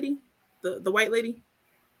ice lady? The white lady?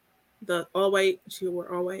 The all white. She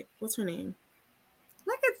wore all white. What's her name?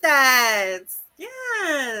 Look at that.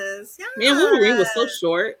 Yes. Man, Wolverine was so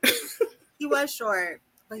short. He was short,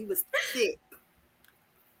 but he was thick.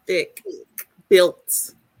 Thick.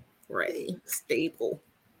 Built. Ready. Stable.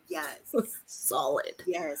 Yes. Solid.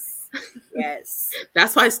 Yes.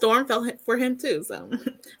 That's why Storm fell for him too. So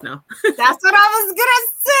no. That's what I was gonna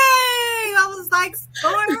say. I was like,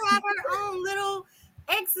 Storm had her own little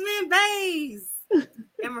X-Men base.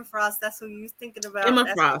 Emma Frost, that's who you was thinking about.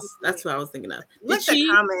 That's what I was thinking of. Look at the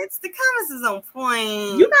comments. The comments is on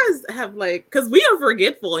point. You guys have because we are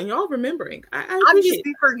forgetful and y'all remembering. I just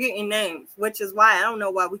be forgetting names, which is why I don't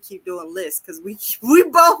know why we keep doing lists, because we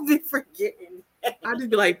both be forgetting names. I just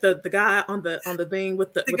be like the guy on the thing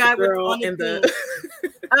with the guy girl with and the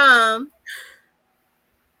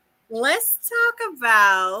let's talk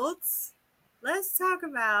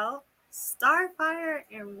about Starfire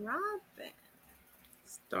and Robin.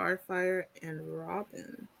 Starfire and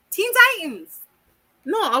Robin. Teen Titans.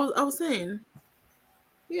 No, I was saying.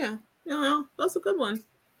 Yeah, that's a good one.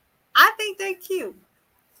 I think they're cute.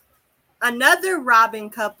 Another Robin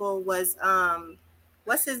couple was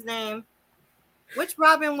what's his name? Which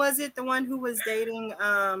Robin was it? The one who was dating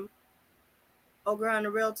old girl in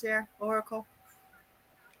the wheelchair, Oracle?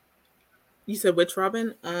 You said which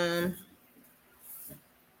Robin? I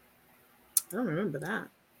don't remember that.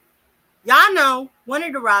 Y'all know one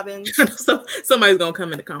of the Robins. So somebody's gonna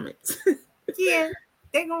come in the comments. Yeah,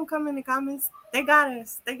 they're gonna come in the comments. They got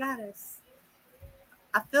us.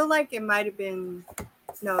 I feel like it might have been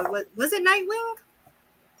was it Nightwing?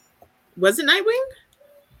 Was it Nightwing?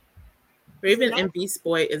 Raven and Beast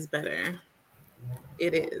Boy is better.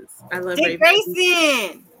 It is. I love Dick Raven.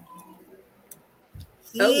 Grayson.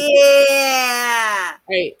 Oh. Yeah.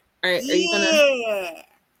 All right. Are you gonna?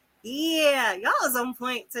 Yeah. Y'all was on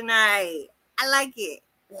point tonight. I like it.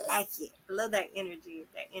 I love that energy.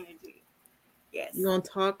 Yes. You gonna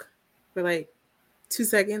talk for 2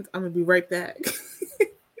 seconds? I'm gonna be right back.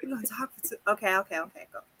 You're gonna talk for Okay,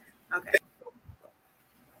 go. Okay.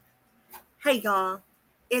 Hey y'all,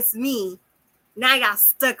 it's me, Now y'all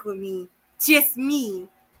stuck with me. Just me.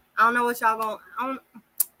 I don't know what y'all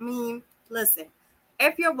going. Listen.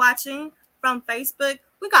 If you're watching from Facebook,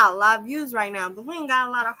 we got a lot of views right now, but we ain't got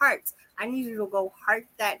a lot of hearts. I need you to go heart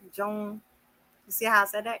that Joan. You see how I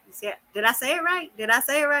said that? You see it? Did I say it right? Did I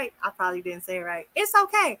say it right? I probably didn't say it right. It's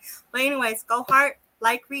okay. But anyways, go heart,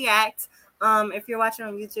 like, react. If you're watching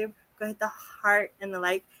on YouTube, go hit the heart and the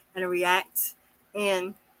like and the react.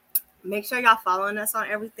 And make sure y'all following us on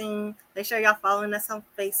everything. Make sure y'all following us on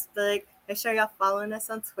Facebook. Make sure y'all following us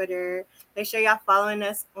on Twitter. Make sure y'all following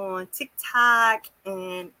us on TikTok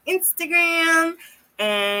and Instagram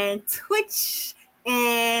and Twitch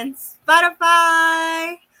and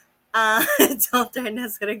Spotify. Don't threaten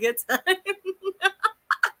us with a good time.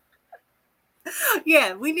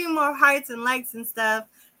 Yeah, we need more hearts and likes and stuff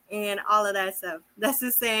and all of that stuff. That's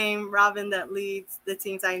the same Robin that leads the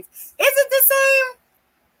Teen Titans. Is it the same?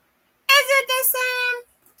 Is it the same?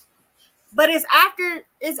 But it's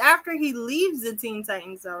after he leaves the Teen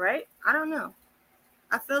Titans, though, right? I don't know.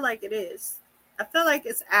 I feel like it is. I feel like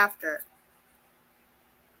it's after.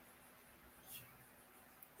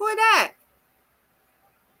 Who is that?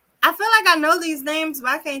 I feel like I know these names,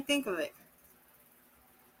 but I can't think of it.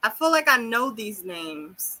 I feel like I know these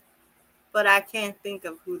names, but I can't think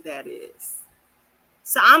of who that is.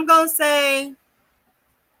 So I'm going to say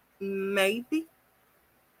maybe.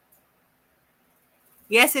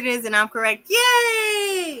 Yes, it is, and I'm correct.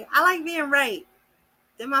 Yay! I like being right.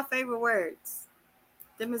 They're my favorite words.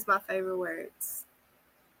 Them is my favorite words.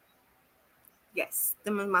 Yes,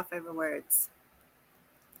 them is my favorite words.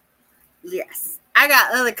 Yes. I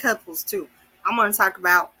got other couples, too. I'm going to talk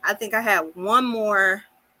about, I think I have one more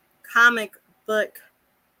comic book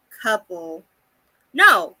couple.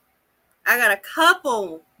 No, I got a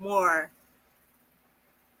couple more.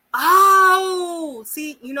 Oh,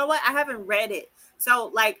 see, you know what? I haven't read it.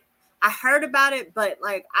 So, like, I heard about it, but,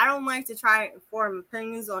 like, I don't like to try and form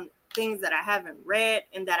opinions on things that I haven't read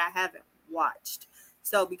and that I haven't watched.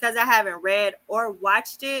 So, because I haven't read or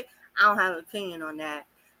watched it, I don't have an opinion on that.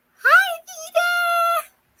 Hi,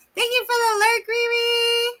 Vita! Thank you for the alert,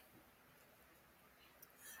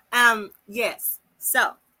 Riri. Yes.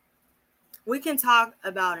 So, we can talk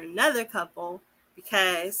about another couple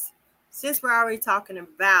because since we're already talking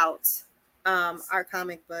about our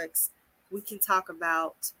comic books, we can talk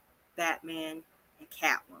about Batman and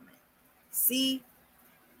Catwoman. See,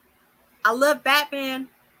 I love Batman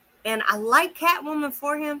and I like Catwoman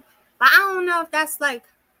for him, but I don't know if that's like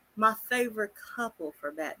my favorite couple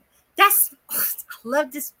for Batman. I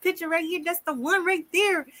love this picture right here. That's the one right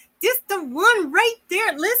there. This the one right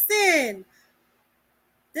there. Listen.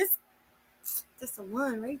 That's the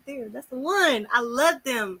one right there. That's the one. I love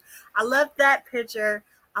them. I love that picture.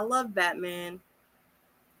 I love Batman.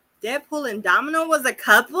 Deadpool and Domino was a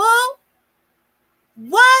couple?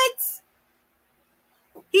 What?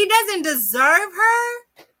 He doesn't deserve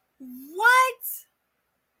her? What?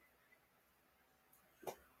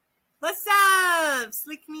 What's up,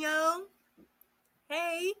 Slick Mio?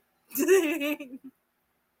 Hey.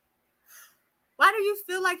 Why do you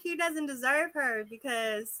feel like he doesn't deserve her?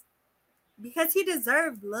 Because he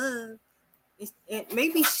deserved love.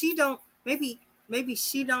 Maybe she don't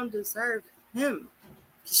deserve him.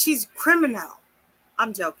 She's criminal.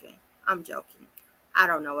 I'm joking. I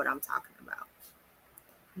don't know what I'm talking about.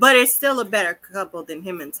 But it's still a better couple than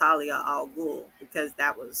him and Talia al Ghul because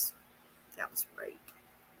that was rape.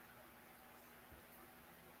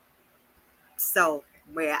 So,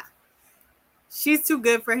 yeah. She's too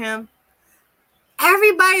good for him.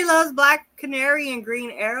 Everybody loves Black Canary and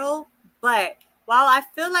Green Arrow, but while I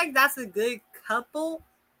feel like that's a good couple,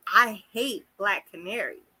 I hate Black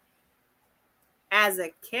Canary. As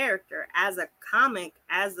a character, as a comic,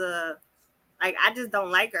 I just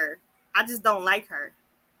don't like her.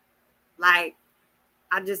 I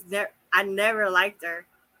never liked her.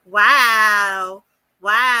 Wow.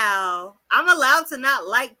 I'm allowed to not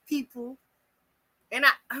like people. And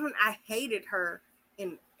I hated her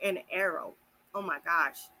in Arrow. Oh my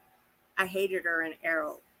gosh. I hated her in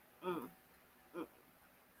Arrow.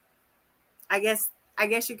 I guess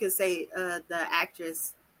you could say the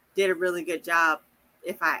actress did a really good job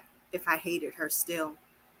if I hated her still.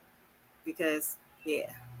 Because,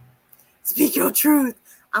 yeah. Speak your truth.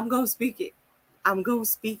 I'm going to speak it. I'm going to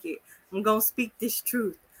speak this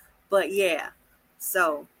truth. But, yeah.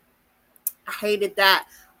 So, I hated that.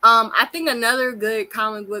 I think another good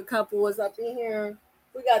comic book couple was up in here.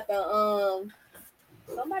 We got the,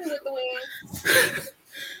 somebody with the wings.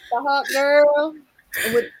 The hot girl.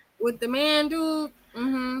 With the man, dude.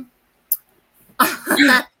 Mm-hmm.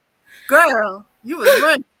 Girl, you was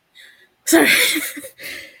running. Sorry.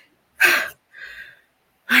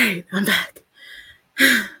 right, I'm back.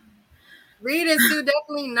 Reed is still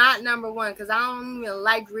definitely not number one because I don't even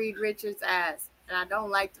like Reed Richards' ass, and I don't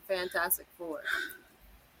like the Fantastic Four.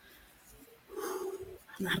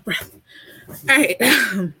 I'm out of breath. All right.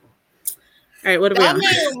 All right, what are we on?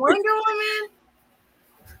 Batman and Wonder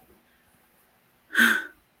Woman?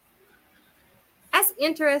 That's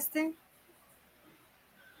interesting.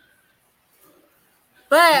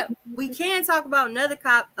 But we can talk about another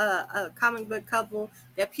comic book couple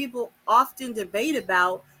that people often debate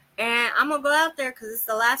about. And I'm going to go out there because it's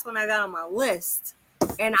the last one I got on my list.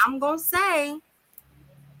 And I'm going to say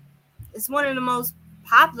it's one of the most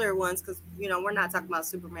popular ones because, we're not talking about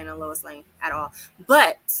Superman and Lois Lane at all.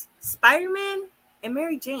 But Spider-Man and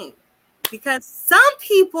Mary Jane. Because some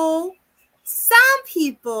people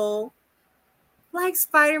like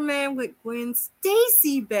Spider-Man with Gwen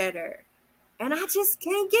Stacy better. And I just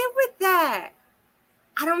can't get with that.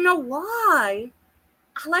 I don't know why.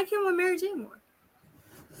 I like him with Mary Jane more.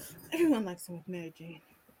 Everyone likes him with Mary Jane.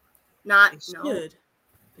 Not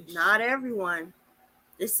Not everyone.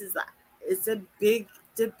 It's a big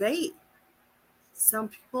debate. Some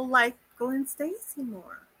people like Gwen Stacy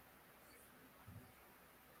more.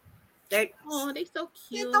 They so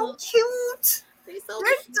cute. They're so cute. They're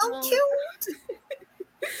so cute.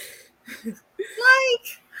 Like,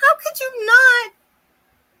 how could you not?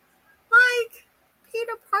 Like,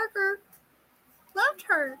 Peter Parker loved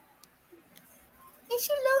her. And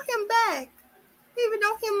she loved him back. Even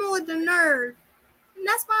though he was a nerd. And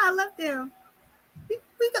that's why I love them.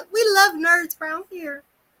 We love nerds around here.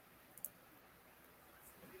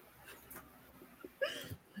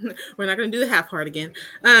 We're not going to do the half heart again.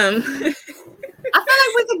 I feel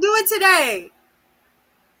like we could do it today.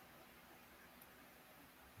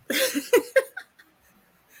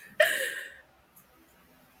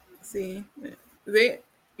 See,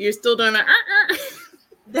 you're still doing that.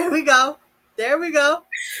 There we go.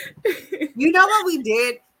 You know what we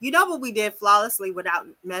did? You know what we did flawlessly without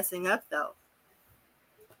messing up, though?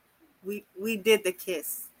 We did the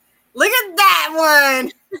kiss. Look at that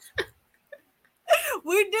one.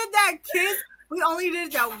 We did that kiss. We only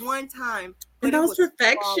did that one time. And that was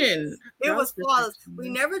perfection. It was flawless. We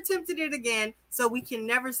never attempted it again, so we can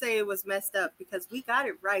never say it was messed up because we got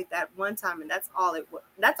it right that one time, and that's all it was.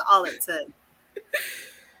 That's all it took.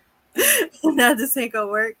 Now this ain't gonna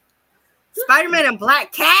work. Spider-Man and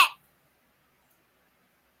Black Cat.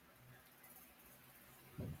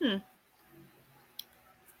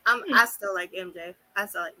 I still like MJ.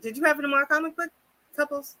 Did you have any more comic book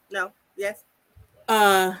couples? No. Yes.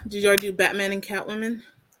 Did you already do Batman and Catwoman?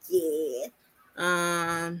 Yeah.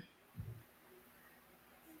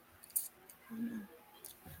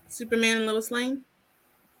 Superman and Lois Lane?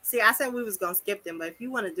 See, I said we was gonna skip them, but if you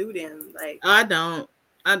want to do them, like I don't.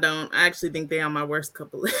 I actually think they are my worst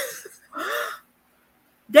couple.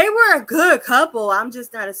 They were a good couple. I'm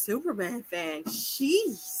just not a Superman fan.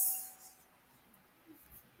 Jeez.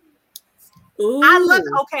 Ooh. I love.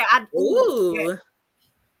 Okay, Ooh. Yeah.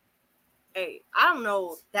 Hey, I don't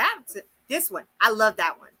know this one. I love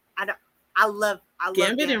that one. I love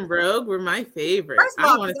Gambit and Rogue were my favorite. First of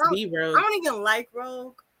all, I wanted to be Rogue. I don't even like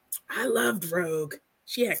Rogue. I loved Rogue.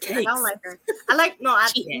 She had cakes. I don't like her.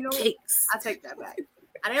 She had cakes. I take that back.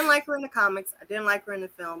 I didn't like her in the comics. I didn't like her in the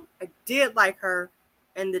film. I did like her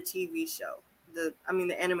in the TV show. The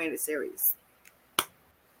animated series.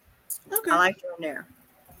 Okay. I liked her in there.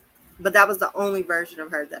 But that was the only version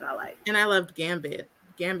of her that I liked. And I loved Gambit.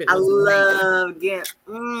 Gambit. I love Gambit.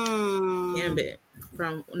 Gambit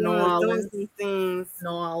from New Orleans. Things. New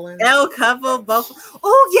Orleans. El Couple, both.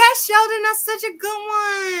 Oh yes, Sheldon. That's such a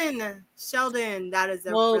good one. Sheldon, that is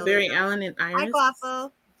a. Well, Barry Allen and Iris. Hi,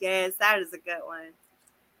 yes, that is a good one.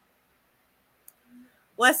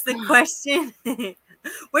 What's the question?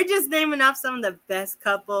 We're just naming off some of the best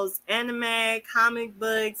couples: anime, comic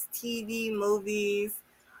books, TV, movies.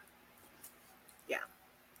 Yeah.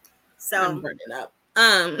 So I'm burning up.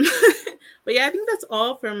 But yeah, I think that's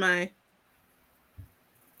all for my.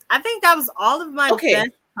 I think that was all of my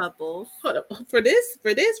best couples. Hold up. For this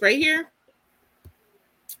right here.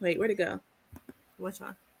 Wait, where'd it go? Which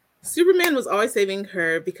one? Superman was always saving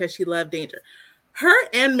her because she loved danger. Her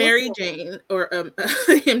and Mary Jane or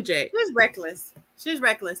MJ. She's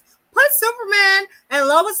reckless. Put Superman and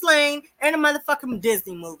Lois Lane in a motherfucking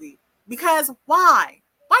Disney movie. Because why?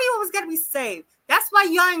 Why you always gotta be saved? That's why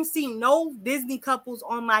y'all ain't seen no Disney couples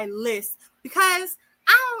on my list. Because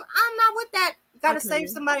I'm not with that. Gotta save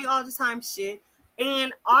somebody all the time shit.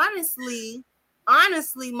 And honestly,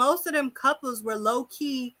 most of them couples were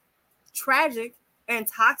low-key tragic and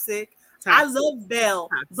toxic. I love Belle,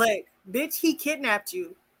 but bitch, he kidnapped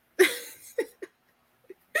you.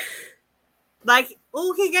 Like,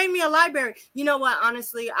 oh, he gave me a library. You know what?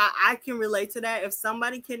 Honestly, I can relate to that. If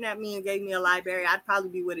somebody kidnapped me and gave me a library, I'd probably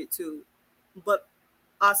be with it too. But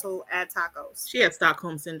also add tacos. She had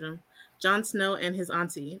Stockholm syndrome. Jon Snow and his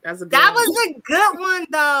auntie. That's a good That one. was a good one,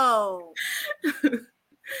 though.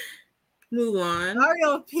 Mulan.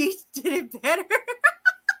 Mario and Peach did it better.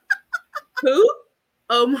 Who?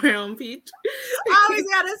 Oh, Mario and Peach. I always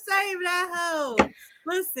gotta save that hoe.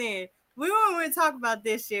 Listen, we won't really talk about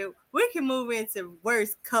this shit. We can move into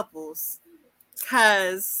worst couples.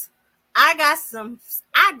 Cause I got some,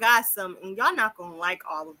 and y'all not gonna like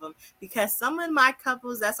all of them. Because some of my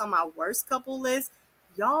couples that's on my worst couple list,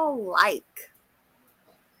 y'all like.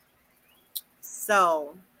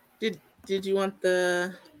 So Did you want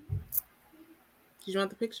the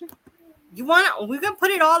picture? we can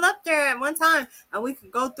put it all up there at one time and we can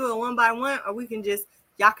go through it one by one, or we can just,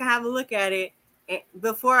 y'all can have a look at it. And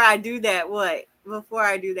before I do that, what?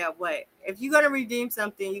 If you're gonna redeem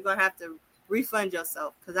something, you're gonna have to refund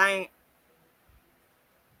yourself, because I ain't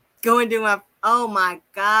going to do my, oh my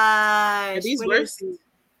gosh. Are these worst?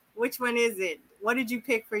 Which one is it? What did you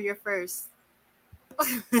pick for your first?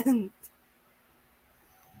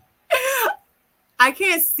 I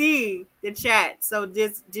can't see the chat. So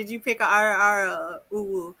did you pick a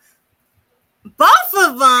ooh? Both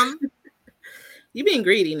of them. You being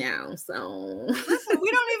greedy now, so. Listen,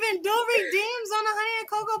 we don't even do redeems on the Honey and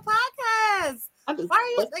Cocoa podcast. Why are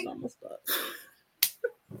you thinking?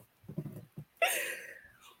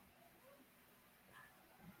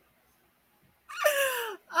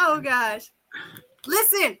 Oh gosh.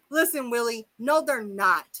 Listen, Willie. No, they're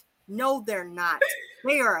not.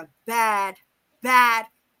 They are a bad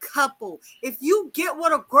couple. If you get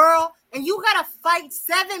with a girl and you gotta fight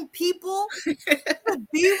 7 people to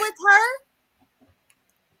be with her,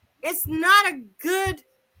 it's not a good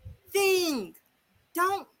thing.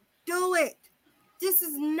 Don't do it. This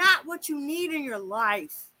is not what you need in your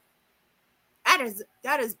life. That is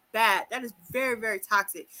bad. That is very, very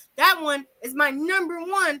toxic. That one is my number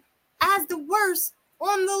one as the worst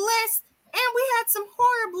on the list. And we had some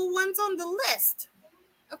horrible ones on the list.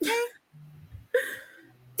 Okay?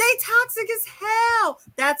 They toxic as hell.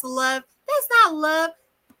 That's love. That's not love.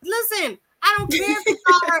 Listen, I don't care if it's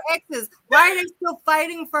all her exes. Why are they still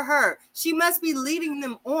fighting for her? She must be leading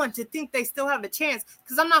them on to think they still have a chance.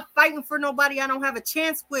 Because I'm not fighting for nobody I don't have a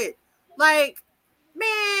chance with. Like,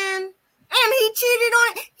 man. And he cheated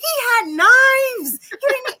on it. He had knives.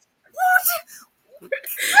 What?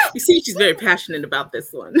 You see, she's very passionate about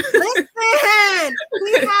this one. Listen,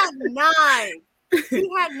 he had knives. He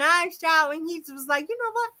had knives, child, and he was like, you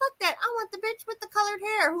know what? Fuck that. I want the bitch with the colored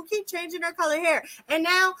hair who keep changing her colored hair. And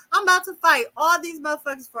now I'm about to fight all these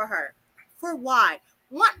motherfuckers for her. For why?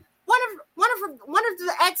 One of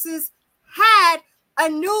the exes had a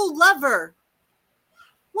new lover.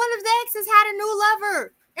 One of the exes had a new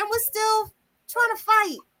lover and was still trying to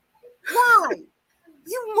fight. Why?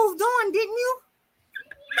 You moved on, didn't you?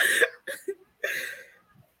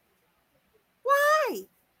 Why?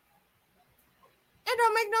 It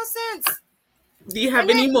don't make no sense. Do you have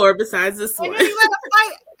any more besides this one? And then you had to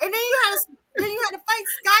fight. And then you had to fight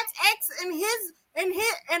Scott's ex and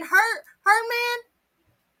her man.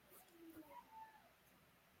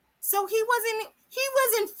 So he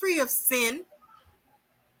wasn't free of sin.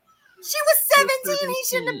 She was 17. He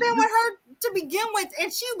shouldn't have been with her to begin with.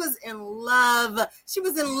 And she was in love.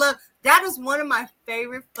 That is one of my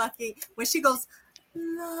favorite fucking, when she goes,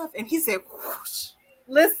 love. And he said, whoosh.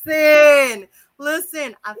 Listen.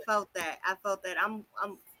 I felt that. I'm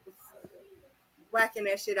whacking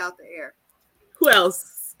that shit out the air. Who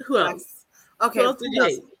else? Okay. Who else did you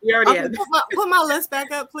hate? We already had. Put my list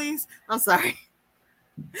back up, please. I'm sorry.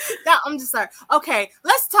 I'm just sorry. Okay,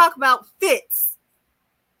 let's talk about Fitz.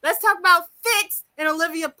 Let's talk about Fitz and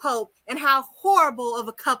Olivia Pope and how horrible of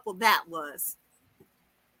a couple that was.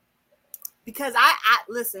 Because I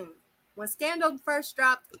listen, when Scandal first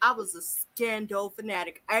dropped, I was a Scandal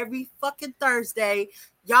fanatic. Every fucking Thursday,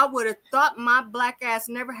 y'all would have thought my black ass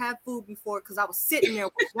never had food before because I was sitting there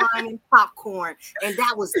with wine and popcorn. And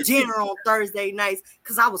that was dinner on Thursday nights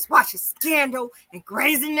because I was watching Scandal and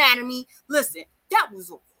Grey's Anatomy. Listen, that was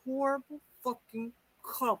a horrible fucking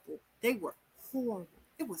couple. They were horrible.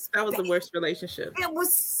 That was the worst relationship. It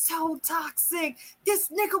was so toxic. This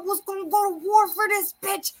nigga was gonna go to war for this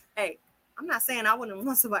bitch. Hey, I'm not saying I wouldn't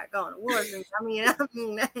want somebody going to war. I mean,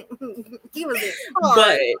 he was in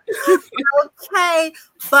but okay,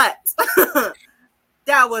 but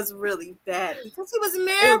that was really bad because he was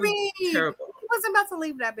married. He wasn't about to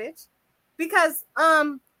leave that bitch because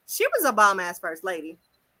she was a bomb ass first lady.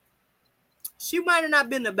 She might have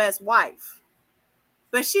not been the best wife,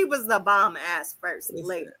 But she was the bomb ass first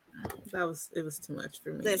lady. It was too much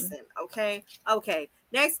for me. Listen, okay.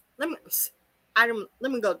 Next, let me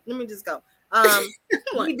just go.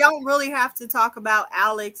 We don't really have to talk about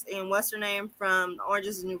Alex and what's her name from Orange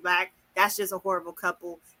is the New Black. That's just a horrible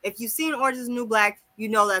couple. If you've seen Orange is the New Black, you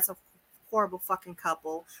know that's a horrible fucking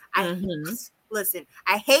couple. Listen,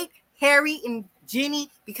 I hate Harry and Ginny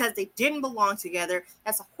because they didn't belong together.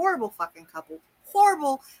 That's a horrible fucking couple.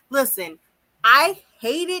 Horrible. Listen, I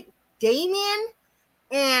hated Damien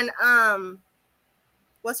and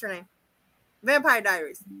what's her name? Vampire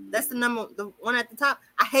Diaries. That's the one at the top.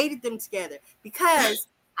 I hated them together because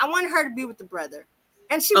I wanted her to be with the brother.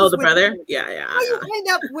 And she was the brother? Him. Yeah. How you end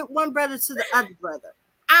up with one brother to the other brother?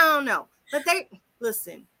 I don't know. But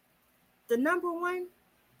listen, the number one,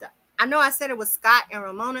 I know I said it was Scott and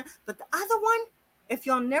Ramona, but the other one, if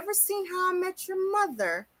y'all never seen How I Met Your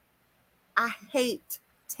Mother, I hate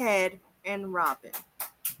Ted and Robin.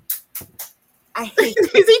 I hate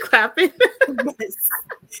Is he clapping?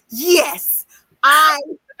 Yes. I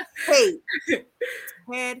hate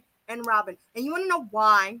Ted and Robin. And you want to know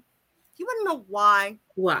why?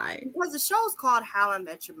 Why? Because the show's called How I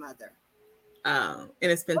Met Your Mother. Oh,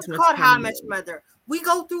 and it's been too much called time. How I Met Your Mother. We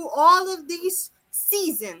go through all of these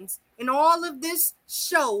seasons and all of this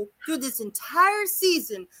show through this entire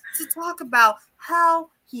season to talk about how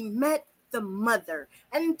he met the mother.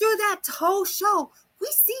 And through that whole show, we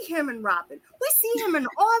see him and Robin. We see him and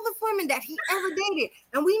all the women that he ever dated.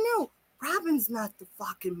 And we knew Robin's not the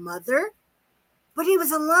fucking mother. But he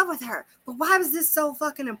was in love with her. But why was this so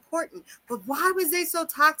fucking important? But why was they so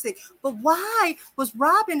toxic? But why was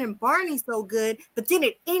Robin and Barney so good, but then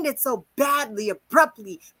it ended so badly,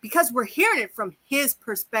 abruptly? Because we're hearing it from his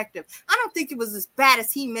perspective. I don't think it was as bad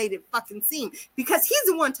as he made it fucking seem, because he's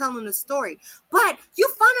the one telling the story. But you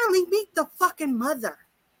finally meet the fucking mother.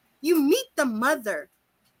 You meet the mother.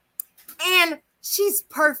 And she's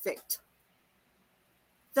perfect.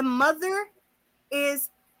 The mother is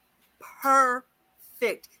perfect.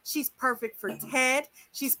 She's perfect for Ted.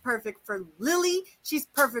 She's perfect for Lily. She's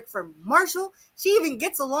perfect for Marshall. She even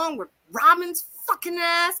gets along with Robin's fucking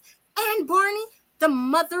ass and Barney. The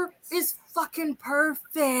mother is fucking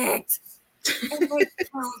perfect. And they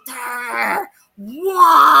killed her.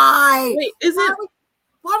 Why? Wait,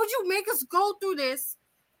 why would you make us go through this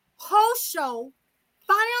whole show?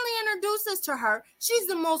 Finally introduce us to her. She's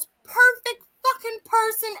the most perfect fucking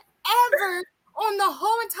person ever on the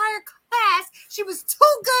whole entire class. She was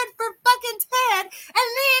too good for fucking Ted. And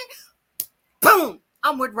then, boom,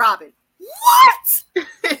 I'm with Robin. What?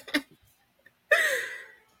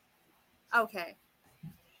 Okay.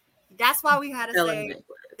 That's why we had to say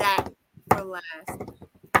that for last.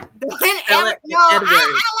 Bella and Edward. No,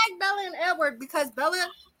 I like Bella and Edward because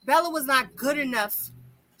Bella was not good enough.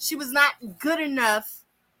 She was not good enough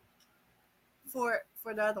for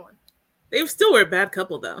the other one. They still were a bad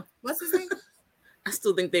couple, though. What's his name? I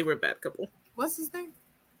still think they were a bad couple. What's his name?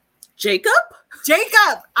 Jacob.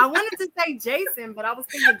 I wanted to say Jason, but I was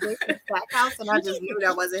thinking Jason Stackhouse, and I just knew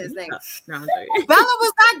that wasn't his name. No, Bella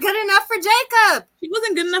was not good enough for Jacob. She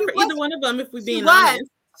wasn't good enough for either one of them, if we're being honest.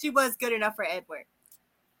 She was good enough for Edward.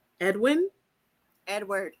 Edward.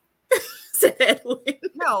 Said Edwin.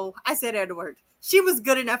 No, I said Edward. She was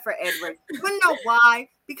good enough for Edward. You wanna know why?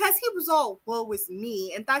 Because he was all woe with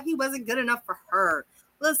me and thought he wasn't good enough for her.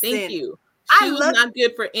 Listen. Thank you. She was not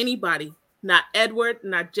good for anybody. Not Edward,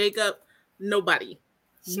 not Jacob, nobody.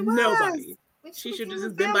 Nobody. She should have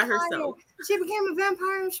just been by herself. She became a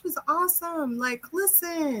vampire and she was awesome. Like,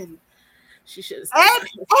 listen. She should have.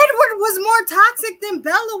 Edward was more toxic than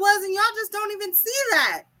Bella was, and y'all just don't even see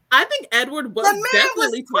that. I think Edward was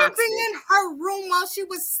definitely toxic. In her room while she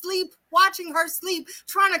was watching her sleep,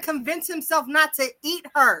 trying to convince himself not to eat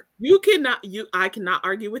her. I cannot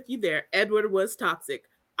argue with you there. Edward was toxic.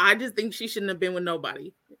 I just think she shouldn't have been with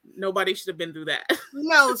nobody. Nobody should have been through that.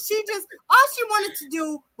 No, all she wanted to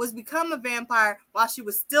do was become a vampire while she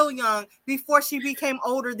was still young before she became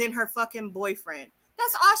older than her fucking boyfriend.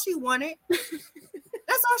 That's all she wanted.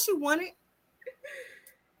 That's all she wanted.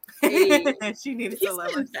 Hey, she needed to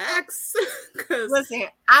love her. Facts. Listen,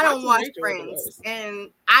 I don't watch Friends, and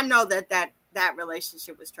I know that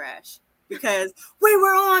relationship was trash because we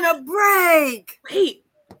were on a break.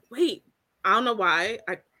 Wait. I don't know why.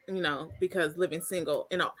 Because living single,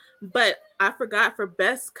 but I forgot for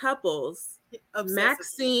best couples,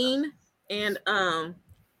 Maxine and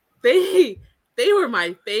they were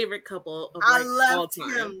my favorite couple of all time.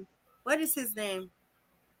 Him. What is his name?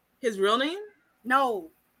 His real name? No.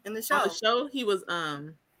 In the show. On the show, he was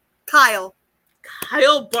Kyle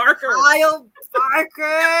Barker.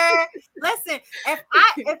 Listen, if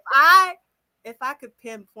I if I could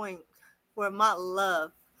pinpoint where my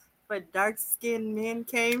love for dark-skinned men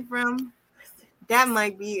came from, that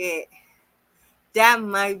might be it. That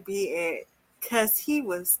might be it. Cause he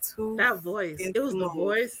was too. That voice. It was the smooth.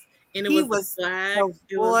 voice, and it He was the flag.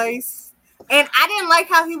 the voice, and I didn't like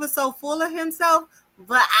how he was so full of himself,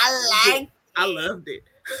 but I loved it.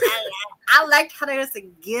 I liked how they were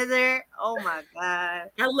together. Oh my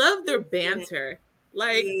god, I love their banter.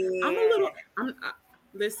 Like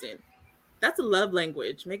listen, that's a love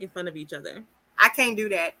language, making fun of each other. I can't do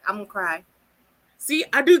that. I'm gonna cry. See,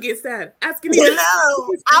 I do get sad asking you.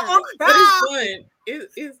 No, I'm gonna cry. But it's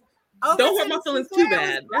fun. It's don't hurt my feelings too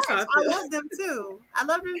bad. That's how I feel. I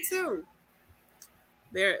love them too.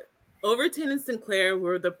 They're Overton and Sinclair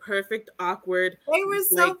were the perfect awkward. They were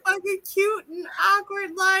so fucking cute and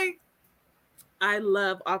awkward. Like, I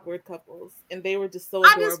love awkward couples, and they were just so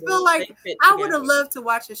adorable. I just feel like I would have loved to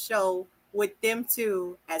watch a show with them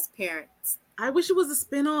two as parents. I wish it was a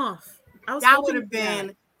spinoff. That would have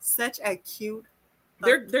been such a cute.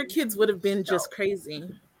 Their kids would have been just crazy,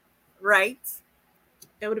 right?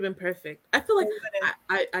 It would have been perfect. I feel like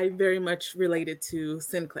I very much related to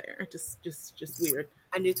Sinclair. Just weird.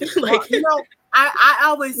 I knew too. Like,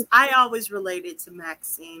 I always related to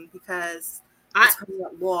Maxine because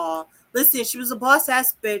listen, she was a boss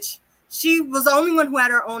ass bitch. She was the only one who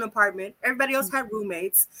had her own apartment. Everybody else had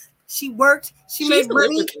roommates. She worked. She made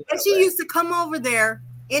money, and she used to come over there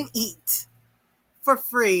and eat for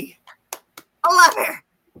free. I love her.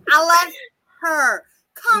 I love her.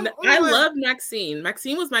 I love Maxine.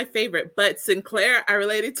 Maxine was my favorite, but Sinclair I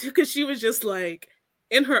related to because she was just like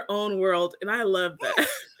in her own world, and I love that. Yes,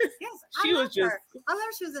 I love she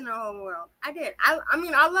was in her own world. I did. I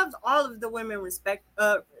mean, I loved all of the women for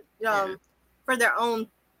their own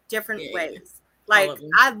different ways. Like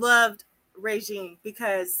I loved Regine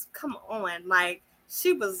because come on, like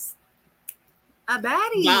she was a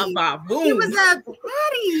baddie. She was a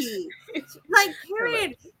baddie. Like,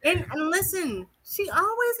 period. And listen, she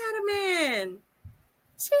always had a man.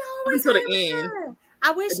 She always had a man.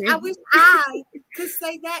 I wish I could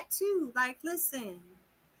say that too. Like, listen,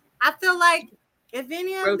 I feel like if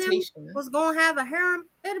any of them was gonna have a harem,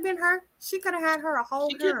 it'd have been her. She could have had her a whole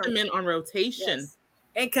harem. She kept them in on rotation. Yes.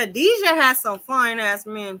 And Khadijah has some fine ass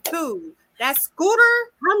men too. That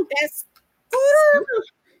Scooter.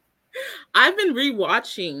 I've been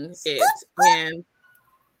rewatching it, and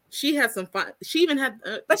she had some fun. She even had,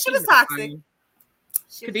 but she was toxic.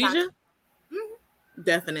 Khadijah, mm-hmm.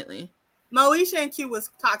 Definitely. Moesha and Q was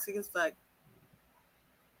toxic as fuck.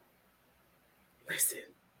 Listen,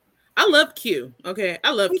 I love Q. Okay,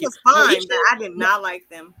 I love Q. He was fine, but I did not like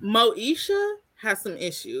them. Moesha has some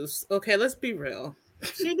issues. Okay, let's be real.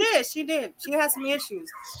 She did. She has some issues,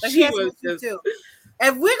 but she has some issues too.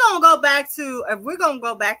 If we're gonna go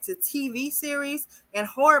back to TV series and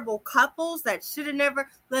horrible couples that should have never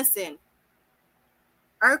listen,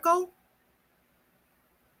 Urkel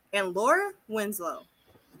and Laura Winslow.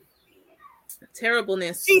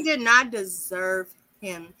 Terribleness. She did not deserve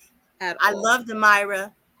him at all. I loved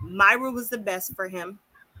Myra. Myra was the best for him.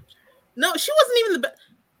 No, she wasn't even the best.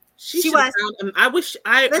 She was. I wish. She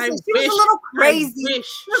was a little crazy. I wish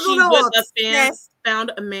she would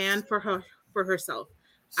found a man for herself.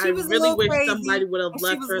 I really wish somebody would have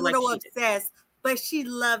left her like she did. Obsessed, but she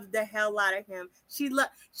loved the hell out of him. She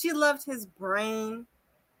loved his brain.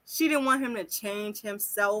 She didn't want him to change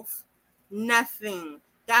himself. Nothing.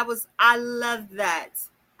 I love that.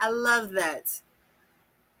 I love that.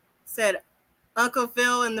 Said Uncle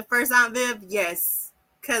Phil and the first Aunt Viv, yes.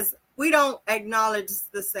 Because we don't acknowledge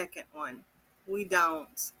the second one. We don't.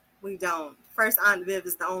 First Aunt Viv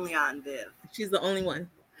is the only Aunt Viv. She's the only one.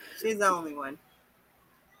 She's the only one.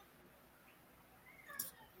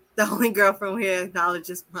 The only girl from here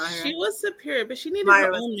acknowledges Myra. She was superior, but she needed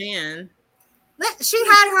her own man. She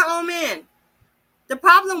had her own man. The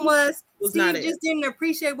problem was Steve just didn't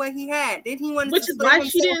appreciate what he had. Then he wanted Which is why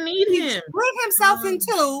she didn't need him. He split himself in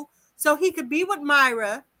two so he could be with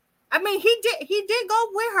Myra. I mean, he did go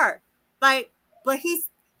with her. Like, but he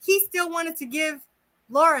still wanted to give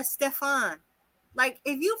Laura Stefan. Like,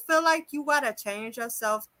 if you feel like you gotta change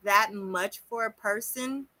yourself that much for a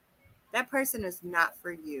person, that person is not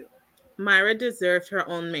for you. Myra deserved her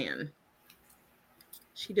own man.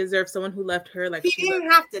 She deserved someone who left her like he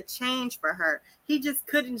didn't have to change for her. He just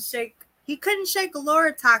couldn't shake. He couldn't shake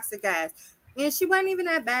Laura toxic ass, and she wasn't even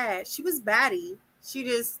that bad. She was baddie. She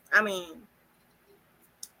just, I mean,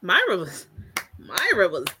 Myra was bad.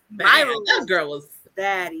 That girl was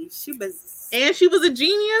baddie. She was a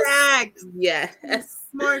genius. Yes.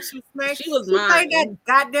 Smart. She was She was played that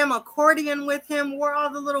goddamn accordion with him, wore all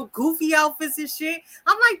the little goofy outfits and shit.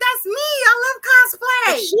 I'm like, that's me. I love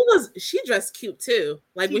she dressed cute too.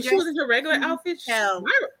 Like She when she was in dressed her regular cute outfit, hell.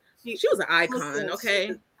 she was an icon. Listen,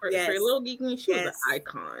 Okay, for a little geeky, she was an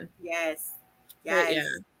icon. Yes. But yeah,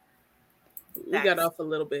 we got off a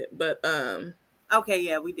little bit, but okay,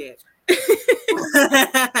 yeah, we did.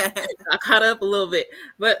 I caught up a little bit,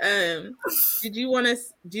 but did you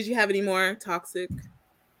have any more toxic?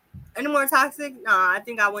 Any more toxic? No, I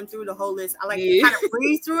think I went through the whole list. I like to kind of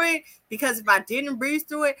breeze through it, because if I didn't breeze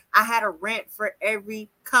through it, I had a rant for every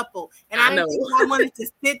couple. And I didn't think I wanted to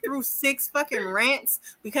sit through 6 fucking rants,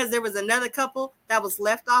 because there was another couple that was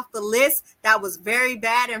left off the list that was very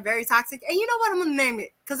bad and very toxic. And you know what? I'm gonna name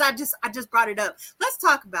it, because I just brought it up. Let's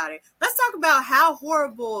talk about it. Let's talk about how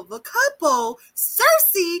horrible of a couple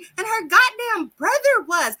Cersei and her goddamn brother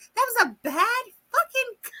was. That was a bad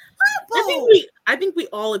fucking couple. I think we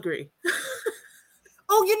all agree.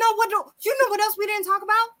 Oh, you know what else we didn't talk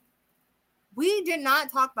about? We did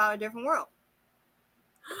not talk about A Different World.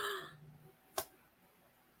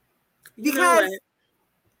 Because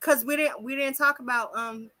we didn't talk about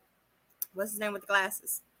what's his name with the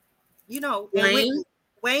glasses? You know, Wayne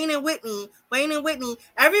and Whitney.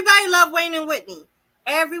 Everybody loved Wayne and Whitney.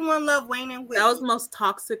 Everyone loved Wayne and Whitney. That was the most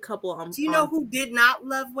toxic couple on. Do you know who did not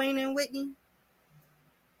love Wayne and Whitney?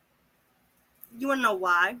 You want to know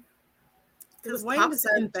why? Because Wayne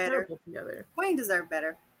deserved better. Wayne deserved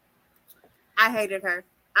better. I hated her.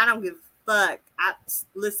 I don't give a fuck.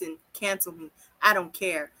 Listen, cancel me. I don't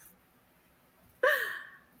care.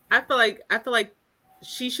 I feel like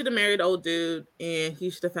she should have married old dude, and he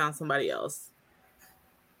should have found somebody else.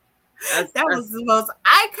 That was the most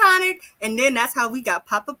iconic. And then that's how we got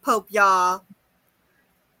Papa Pope, y'all.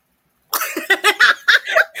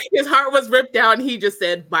 His heart was ripped out, and he just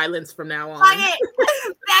said violence from now on. Fuck it.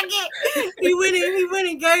 He went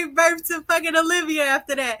and gave birth to fucking Olivia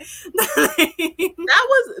after that.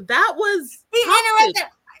 that was he interrupted.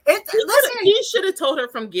 He should have told her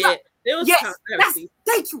from get. It was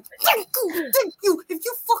thank you. If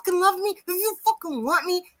you fucking love me, if you fucking want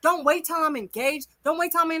me, don't wait till I'm engaged. Don't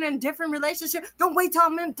wait till I'm in a different relationship. Don't wait till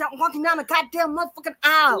I'm walking down the goddamn motherfucking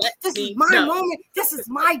aisle. This is my moment. This is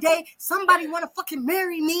my day. Somebody want to fucking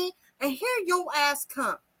marry me, and here your ass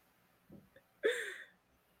come.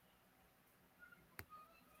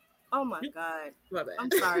 Oh my God. My bad.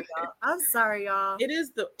 I'm sorry, y'all.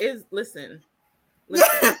 Listen.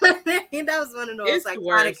 That was one of those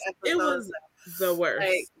iconic episodes. It was the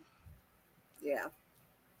worst. Yeah.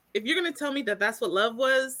 If you're gonna tell me that that's what love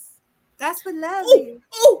was, that's what love is.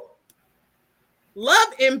 Ooh.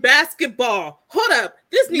 Love in basketball. Hold up.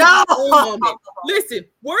 This needs a moment. Listen,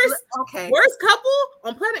 worst couple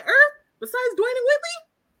on planet Earth besides Dwayne and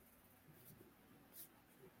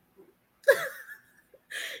Whitley.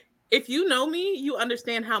 If you know me, you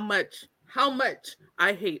understand how much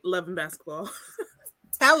I hate love and basketball.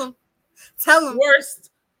 Tell him.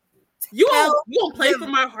 Worst. You won't play for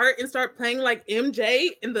my heart and start playing like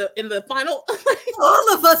MJ in the final.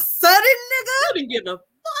 All of a sudden, nigga. You didn't give a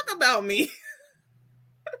fuck about me.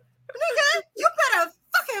 Nigga, you better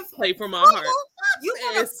fucking play for my heart. You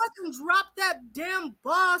better fucking drop that damn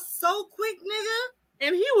ball so quick, nigga.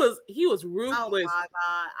 And he was ruthless. Oh my God.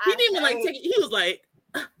 He didn't even take it. He was like,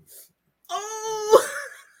 oh,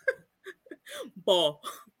 ball,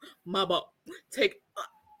 my ball.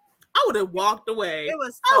 I would have walked away. It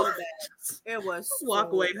was so bad. It was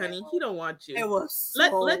walk away, honey. He don't want you. It was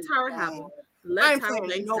let Tyra have him. I ain't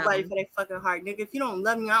playing nobody for that fucking heart, nigga. If you don't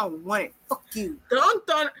love me, I don't want it. Fuck you. Don't.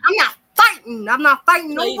 I'm not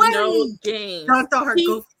fighting nobody. No game. Don't throw her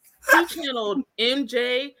goof. He channeled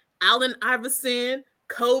MJ, Allen Iverson,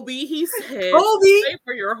 Kobe. He said, Kobe, play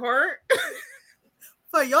for your heart.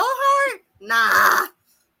 For your heart? Nah.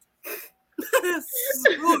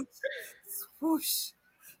 Swoosh.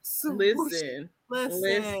 Listen.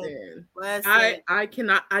 I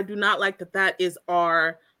do not like that is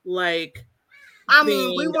our like. I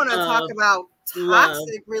mean, we want to talk about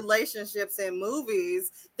toxic relationships in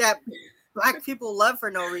movies that Black people love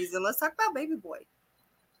for no reason. Let's talk about Baby Boy.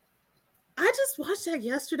 I just watched that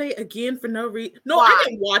yesterday again for no reason. No, why? I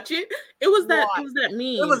didn't watch it. It was that meme.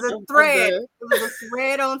 It was a thread. It was a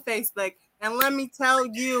thread on Facebook. And let me tell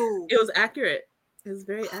you, it was accurate. It was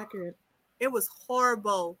very accurate. It was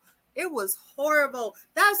horrible.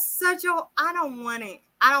 That's such a. I don't want it.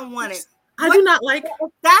 I do not like.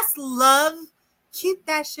 That's love. Keep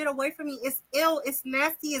that shit away from me. It's ill. It's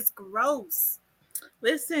nasty. It's gross.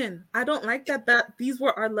 Listen, I don't like that these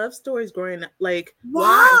were our love stories growing up. Like,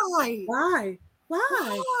 why? God.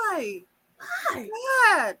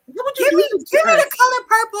 Give me the color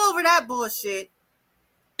purple over that bullshit.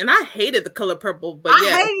 And I hated the color purple, but I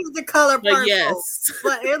hated the color purple. But yes.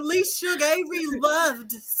 But at least Sugar Avery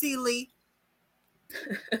loved Celie.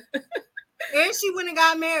 And she went and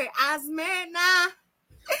got married. I's married now.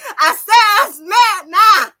 I said I's married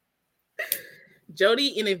now.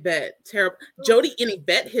 Jody and Yvette, terrible. Jody and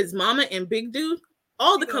Yvette, his mama and Big Dude,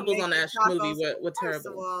 all the couples on that movie were terrible. First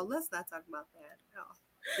of all, let's not talk about that. No.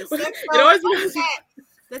 The sex,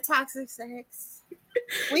 the toxic sex.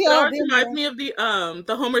 We all reminds me of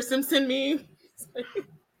the Homer Simpson meme.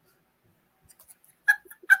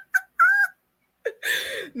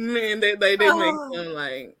 Man, they make them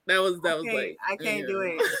like that was like I can't do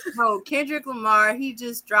it. No, Kendrick Lamar, he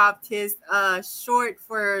just dropped his short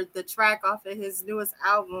for the track off of his newest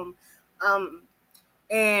album.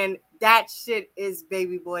 And that shit is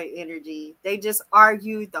baby boy energy. They just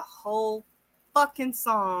argued the whole fucking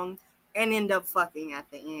song and end up fucking at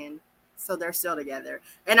the end. So they're still together.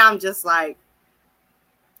 And I'm just like,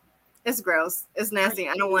 it's gross. It's nasty.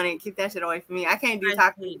 I don't want to keep that shit away from me. I can't do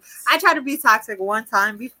toxic. I tried to be toxic one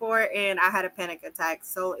time before and I had a panic attack.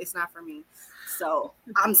 So it's not for me. So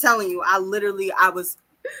I'm telling you, I was.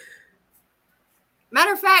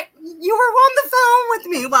 Matter of fact, you were on the phone with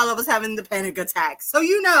me while I was having the panic attack. So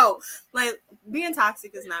like being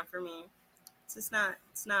toxic is not for me. It's not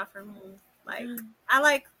for me. Like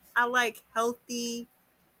I like healthy,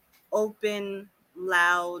 open,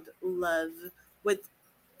 loud love with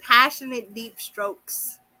passionate, deep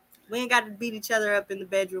strokes. We ain't got to beat each other up in the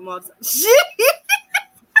bedroom all the time.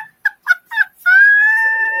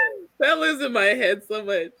 That lives in my head so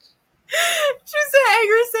much. She said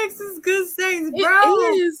angry sex is good sex, bro.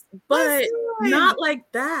 It is, but not like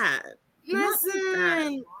that.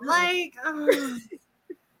 Listen, like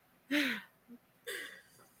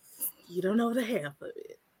you don't know the half of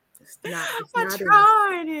it. I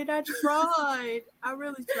tried. I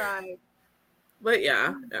really tried. But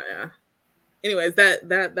yeah. Anyways,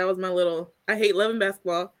 that was my little. I hate Love and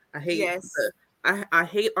Basketball. I hate I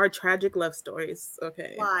hate our tragic love stories.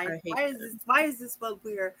 Okay. Why? Why is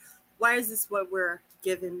this what we're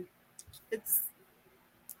given? It's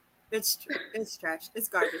trash. It's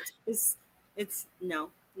garbage. It's no.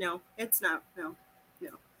 It's not. No.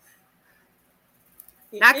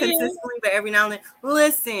 Not consistently, but every now and then.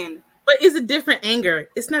 Listen. But it's a different anger.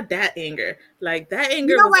 It's not that anger. Like that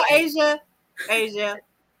anger. You know what, Asia?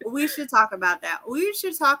 We should talk about that. We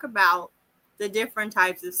should talk about the different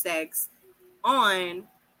types of sex on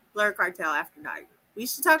Blerd Cartel After Dark. We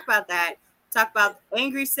should talk about that. Talk about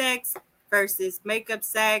angry sex versus makeup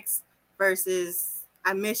sex versus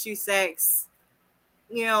I miss you sex.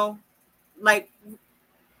 You know, like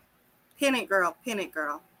pin it girl.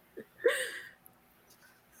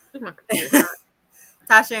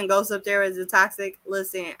 Tasha and Ghost up there is a toxic.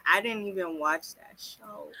 Listen, I didn't even watch that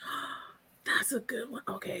show. That's a good one.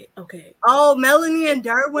 Okay. Oh, Melanie and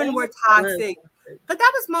Derwin were toxic. But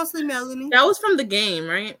that was mostly Melanie. That was from the game,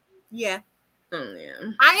 right? Yeah. Oh,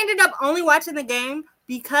 yeah. I ended up only watching the game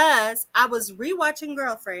because I was rewatching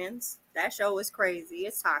Girlfriends. That show was crazy.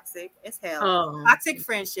 It's toxic. It's hell. Oh. Toxic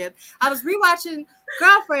friendship. I was rewatching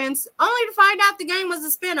Girlfriends only to find out the game was a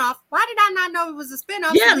spinoff. Why did I not know it was a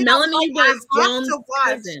spinoff? Yeah, Melanie was Joan's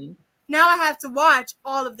cousin. Now I have to watch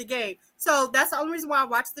all of the game. So that's the only reason why I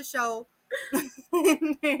watched the show.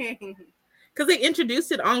 Because they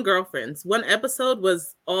introduced it on Girlfriends. One episode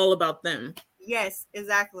was all about them. Yes,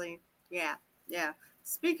 exactly. Yeah.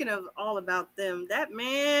 Speaking of all about them, that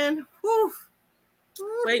man. Whew.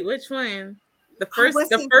 Wait, which one? The first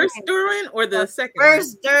Derwin or the second?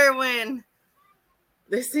 First Derwin.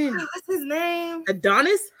 Listen. What's his name?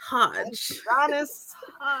 Adonis Hodge.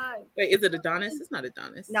 Wait, is it Adonis? It's not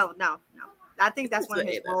Adonis. No. I think that's one of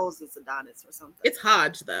his roles is Adonis or something. It's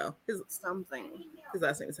Hodge though. His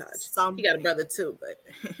last name is Hodge. He got a brother too, but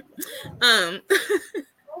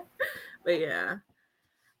but yeah.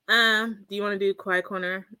 Do you want to do Quiet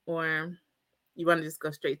Corner or you want to just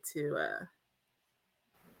go straight to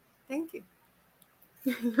Thank you.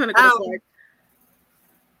 You want to go to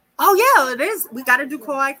Oh yeah, it is. We got to do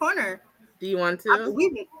Quiet Corner. Do you want to?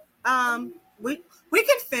 We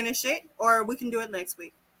can finish it or we can do it next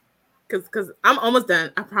week. Because I'm almost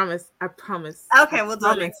done. I promise. Okay, we'll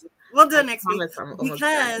do it next week. We'll do it next week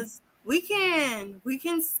because we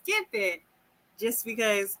can skip it just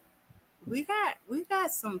because we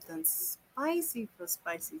got something spicy for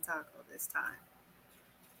Spicy Taco this time.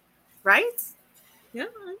 Right? Yeah.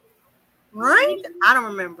 Right? I don't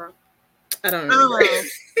remember.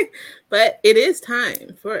 But it is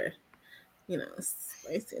time for,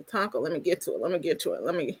 Spicy Taco. Let me get to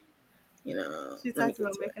it. She talks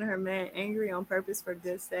about making her man angry on purpose for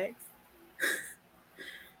good sex.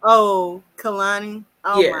 Oh, Kalani.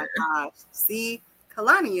 Oh my gosh. See,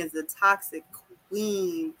 Kehlani is a toxic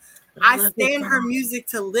queen. I stand her music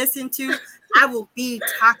to listen to. I will be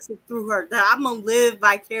toxic through her. I'm gonna live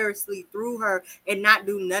vicariously through her and not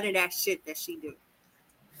do none of that shit that she do.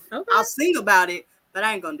 Okay. I'll sing about it, but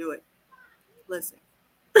I ain't gonna do it. Listen,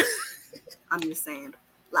 I'm just saying.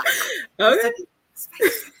 Like, okay.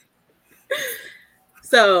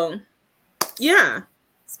 So, yeah,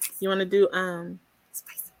 you want to do hold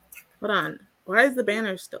on. Why is the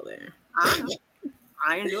banner still there? I don't know.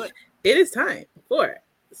 I didn't do it. It is time for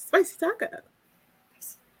Spicy Taco.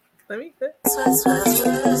 Let me quit. I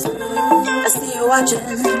see you watching.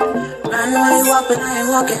 Run while you walk, but I ain't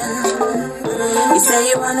walking. You say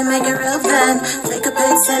you wanna make it real then. Take a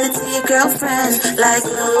pic, send it to your girlfriend. Like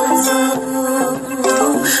glue.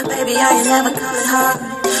 Baby, are you never coming home?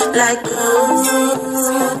 Like glue.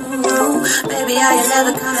 Baby, are you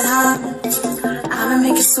never coming home? I'ma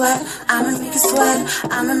make you sweat. I'ma make you sweat.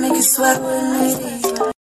 I'ma make you sweat with me.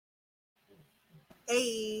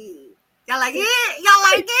 Hey. Y'all like it? Y'all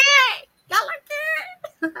like it? Y'all like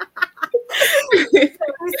it?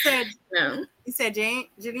 He said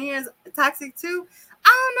Janine is toxic too. I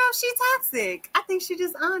don't know if she's toxic. I think she's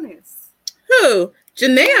just honest. Who?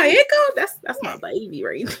 Janae Aiko? That's my baby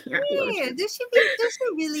right there. Yeah, did she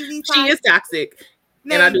really be toxic? She is toxic.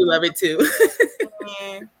 Man. And I do love it too.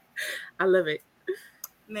 Man. I love it.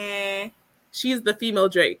 Man. She's the female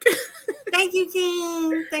Drake. Thank you,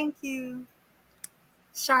 King. Thank you.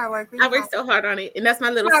 Char worked really I worked so hard on it. And that's my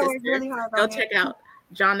little sister. Really Go check out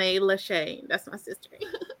Janae Lachey. That's my sister.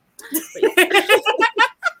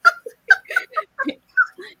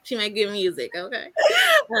 She make good music, okay?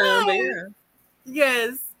 But yeah.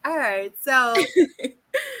 Yes. All right. So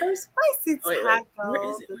for Spicy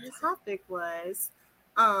Taco, the topic was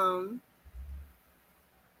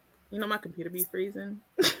you know my computer be freezing.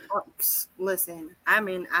 Listen, I'm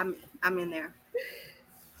in there.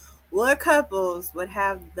 What couples would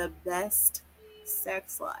have the best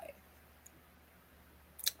sex life?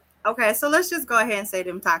 Okay, so let's just go ahead and say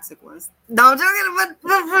them toxic ones. Don't joke.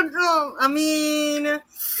 I mean,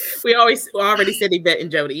 we already said Yvette and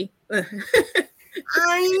Jody. I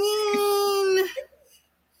mean,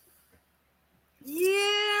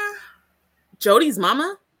 yeah. Jody's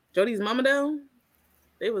mama though.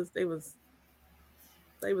 They was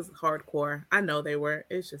hardcore. I know they were.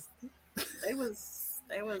 It's just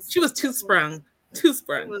she was too sprung.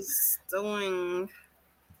 It was doing.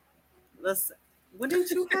 Listen,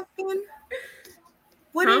 wouldn't you have been?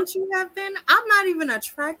 Wouldn't you have been? I'm not even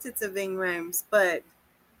attracted to Ving Rhames, but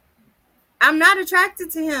I'm not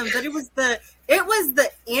attracted to him. But it was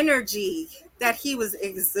the energy that he was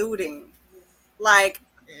exuding. Like,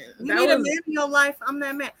 you need a man in your life. I'm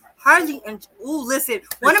that man. Harley and listen,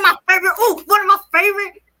 one of my favorite.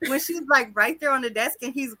 When she's like right there on the desk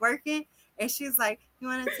and he's working, and she's like, "You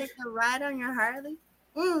want to take a ride on your Harley?"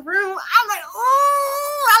 I'm like,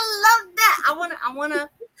 I love that.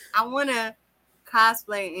 I wanna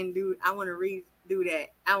cosplay and do. I wanna redo that.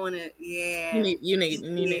 I wanna, yeah. You need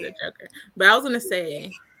a Joker. But I was gonna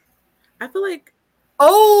say, I feel like,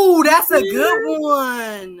 that's a good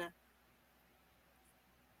one.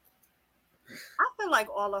 I feel like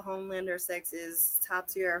all of Homelander sex is top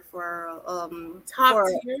tier for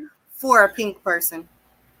a pink person.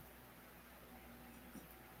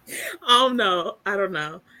 Oh no, I don't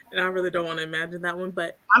know. And I really don't want to imagine that one,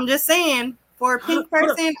 but I'm just saying, for a pink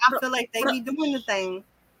person, I feel like they be doing the thing.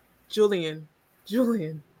 Julian,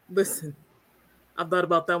 listen. I've thought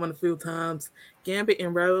about that one a few times. Gambit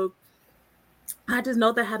and Rogue. I just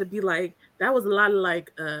know that had to be like, that was a lot of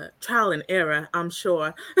like trial and error, I'm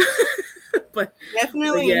sure. But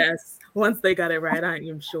definitely, yes, once they got it right, I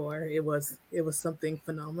am sure it was something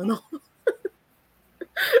phenomenal.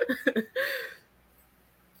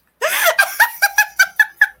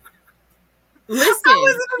 Listen, I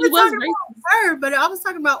wasn't even talking about her, but I was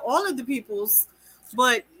talking about all of the peoples.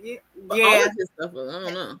 But yeah, all of this stuff, I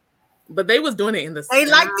don't know. But they was doing it in the sky. They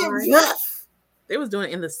liked it rough. They was doing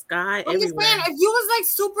it in the sky. I'm just saying, if you was like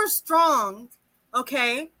super strong,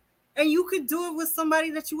 okay, and you could do it with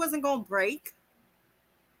somebody that you wasn't gonna break.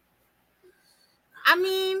 I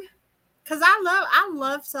mean, cause I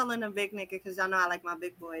love telling a big nigga, because y'all know I like my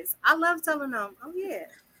big boys. I love telling them, oh yeah,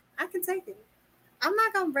 I can take it. I'm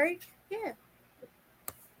not gonna break. Yeah.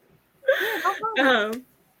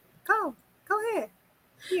 Go ahead.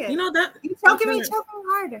 Yeah. You know that you choking me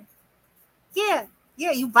harder. Yeah.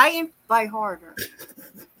 You bite harder.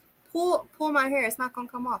 Pull my hair. It's not gonna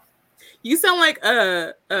come off. You sound like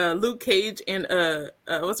Luke Cage and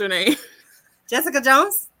what's her name? Jessica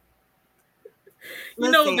Jones. You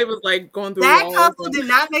know they was like going through that couple did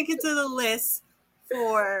not make it to the list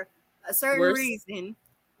for a certain Worse. reason,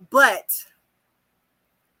 but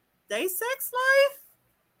they sex life,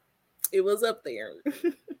 it was up there.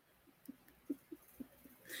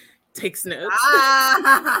 Takes notes.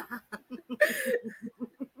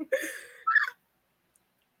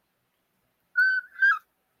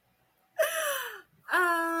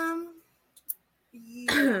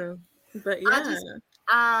 Yeah. But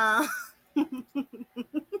yeah.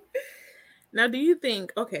 Now, do you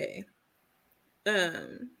think? Okay. I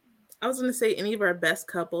was gonna say any of our best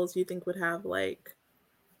couples you think would have like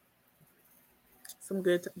some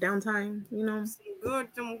good downtime, you know? Some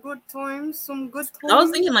good times. I was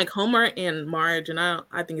thinking like Homer and Marge, and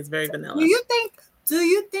I think it's very vanilla. Do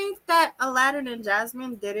you think that Aladdin and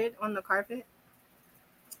Jasmine did it on the carpet?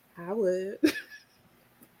 I would.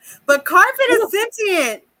 But carpet is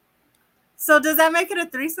sentient. So does that make it a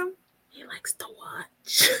threesome? He likes to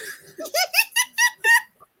watch.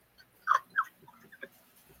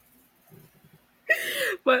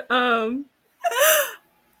 But Homer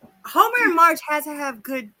and Marge had to have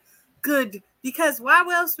good, because why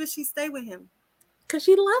else would she stay with him? Because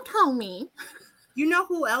she loved Homie. You know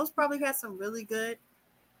who else probably had some really good?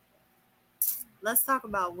 Let's talk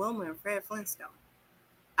about Wilma and Fred Flintstone.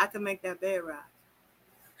 I can make that bed rock.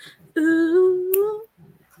 Ooh.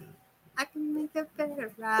 I can make that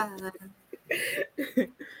bed rock.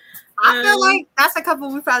 I feel like that's a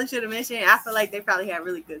couple we probably should have mentioned. I feel like they probably had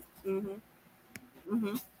really good.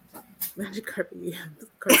 Magic carpet, yeah.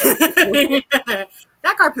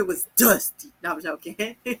 That carpet was dusty. No, I'm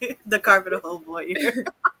joking. The carpet of old boy.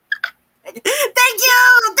 Thank you.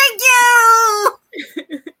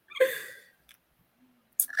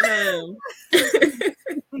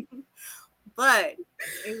 But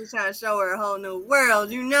it was trying to show her a whole new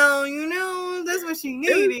world. You know, that's what she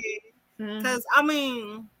needed. Because I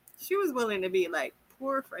mean, she was willing to be like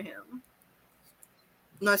poor for him.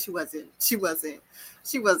 No, she wasn't.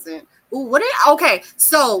 Ooh, okay,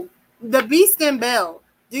 so the Beast and Belle.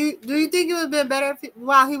 Do you think it would have been better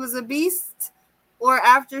while he was a beast, or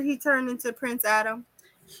after he turned into Prince Adam?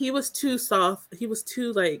 He was too soft. He was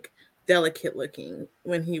too like delicate looking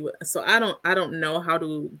when he was. So I don't know how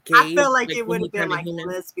to gauge. I feel like it would have been like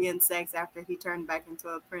lesbian sex after he turned back into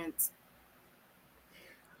a prince.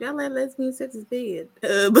 Y'all like lesbian sex is bad.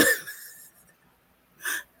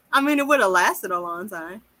 I mean, it would have lasted a long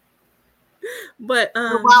time. But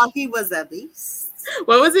while he was a beast.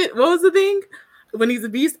 What was it? What was the thing? When he's a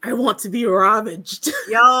beast, I want to be ravaged.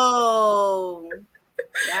 Yo,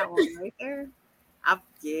 that one right there.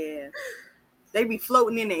 Yeah, they be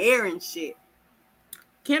floating in the air and shit.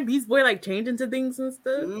 Can't Beast Boy like change into things and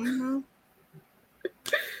stuff? Mm-hmm.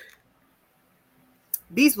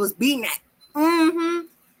 Beast was beating that.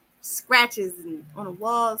 Scratches on the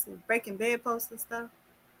walls and breaking bedposts and stuff.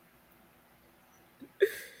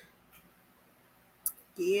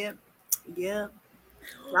 Yeah.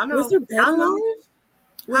 Was their bed alive?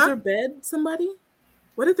 Was their bed somebody?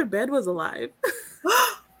 What if their bed was alive?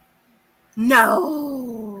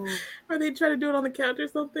 No. Or they try to do it on the couch or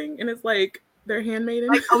something, and it's like their handmaiden.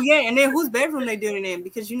 Like, oh yeah, and then whose bedroom they did it in?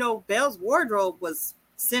 Because you know Belle's wardrobe was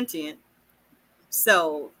sentient,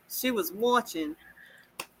 so she was watching.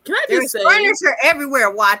 Can I just say, furniture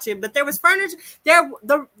everywhere watching, but there was furniture there.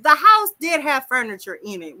 The house did have furniture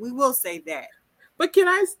in it. We will say that. But can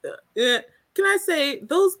I say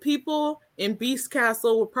those people in Beast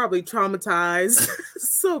Castle were probably traumatized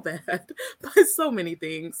so bad by so many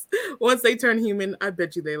things. Once they turned human, I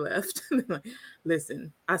bet you they left. Like,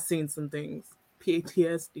 listen, I've seen some things.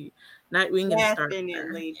 PTSD. Nightwing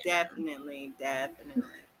definitely.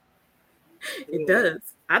 It does.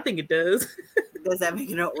 I think it does. Does that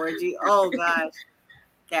make it an orgy? Oh gosh,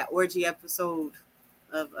 that orgy episode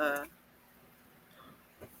of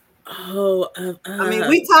I mean,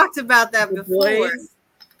 we talked about that before.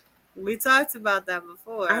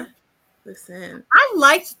 Listen, I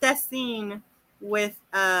liked that scene with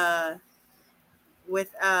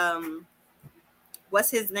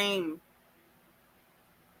what's his name?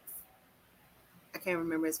 I can't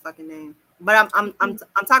remember his fucking name. But I'm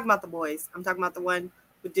talking about the boys. I'm talking about the one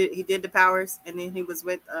who did the powers, and then he was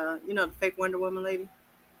with the fake Wonder Woman lady.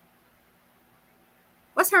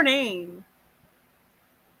 What's her name?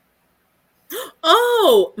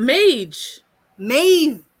 Oh, Maeve.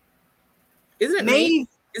 Isn't it Maeve?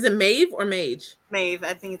 Is it Maeve or Mage? Maeve.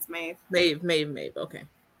 I think it's Maeve. Maeve. Okay.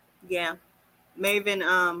 Yeah. Maeve and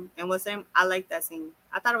what's her name? I like that scene.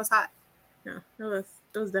 I thought it was hot. Yeah, it was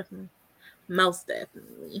definitely. Most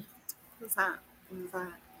definitely. It was hot.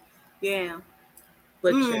 Yeah.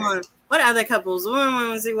 But what other couples?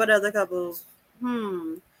 Let's see what other couples.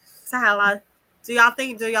 So I had a lot. Do y'all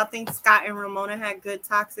think Scott and Ramona had good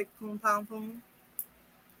toxic poom pom poom?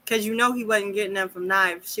 Because you know he wasn't getting them from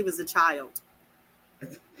Knives. She was a child.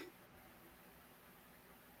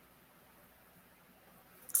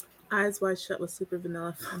 Eyes Wide Shut was super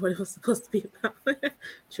vanilla for what it was supposed to be about.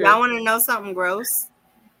 True. Y'all want to know something gross?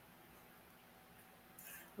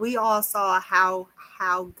 We all saw how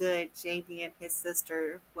good Jamie and his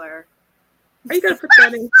sister were. Are you gonna put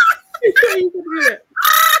that in? Are you gonna do that?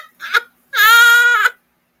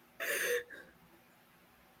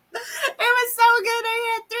 It was so good. They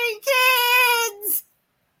had 3 kids.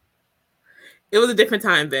 It was a different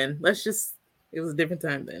time then. It was a different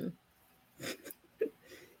time then.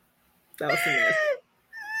 That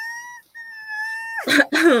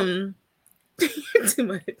was too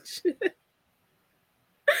much.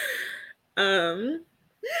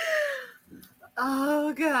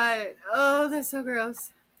 Oh God. Oh, that's so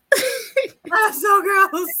gross. That's so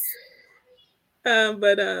gross.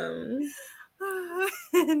 But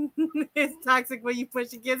it's toxic when you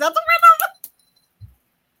push your kids out the window.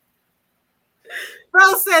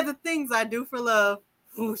 Bro said the things I do for love.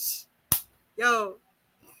 Whoosh. Yo.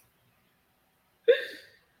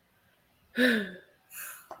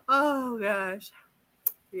 Oh gosh.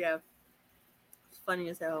 Yeah. Funny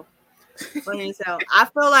as hell. Funny as hell. I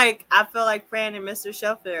feel like Fran and Mr.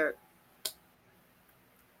 Shelfair.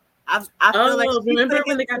 I feel like remember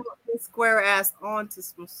when they got his square ass onto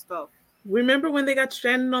some stuff. Remember when they got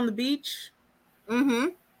stranded on the beach? Mm-hmm.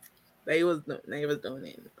 They was doing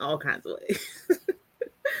it in all kinds of ways.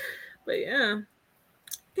 But yeah.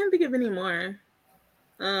 Can't think of any more.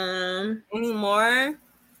 Any more?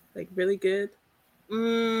 Like really good?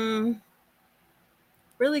 Really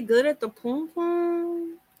good at the poom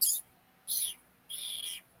poom?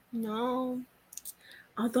 No.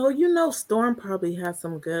 Although Storm probably has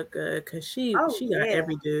some good because she got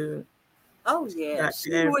every dude. Oh yeah, she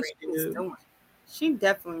knew what she was doing. She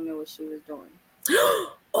definitely knew what she was doing.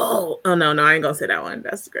 Oh no, I ain't gonna say that one.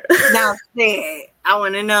 That's great. Now say it. I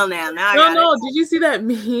want to know now. No. Did you see that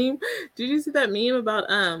meme? Did you see that meme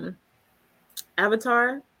about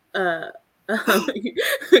Avatar? Because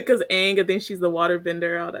Aang, I think she's the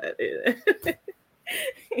waterbender. All that.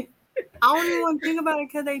 I don't even think about it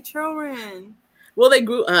because they children. Well, they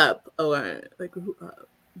grew up. They grew up.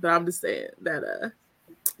 But I'm just saying that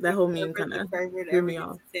that whole meme kind of threw me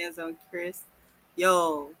off. Hands on Chris.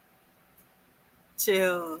 Yo,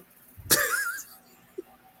 chill.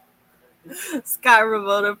 Scott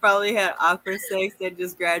Ramona probably had awkward sex that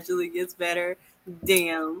just gradually gets better.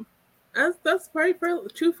 Damn. That's probably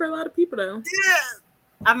true for a lot of people though. Yeah.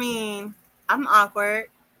 I mean, I'm awkward.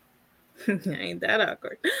 I ain't that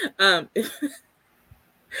awkward.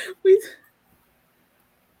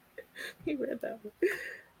 He read that one.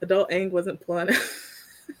 Adult Aang wasn't pulling it.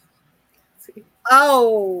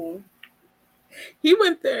 Oh. He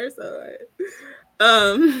went there, so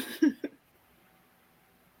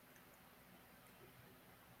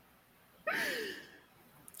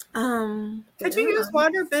Could you use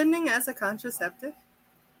water bending as a contraceptive?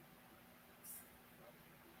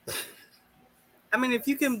 I mean, if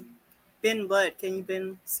you can bend blood, can you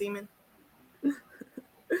bend semen?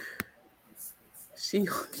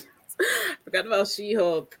 She-Hulk. Forgot about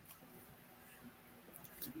She-Hulk.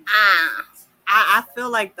 I feel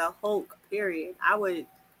like the Hulk. Period. I would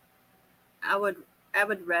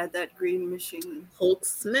ride that green machine. Hulk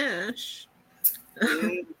smash.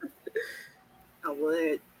 Yeah, I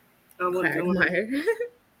would. Quagmire.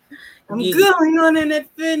 I'm going on an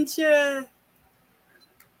adventure.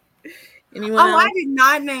 Anyone else? I did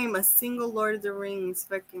not name a single Lord of the Rings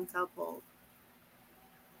fucking couple.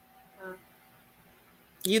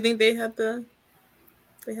 You think they have the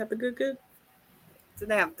good? Do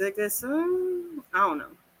they have good? I don't know.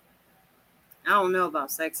 I don't know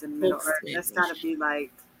about sex in Middle Earth. That's gotta be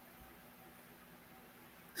like,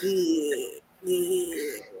 yeah.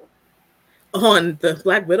 On the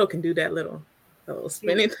Black Widow can do that little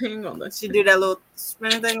spinning thing on the. She do that little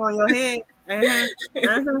spinning thing on your head.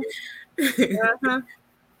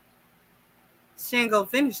 She ain't gonna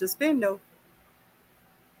finish the spin though.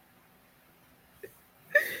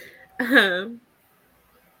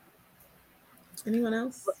 Anyone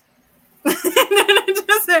else?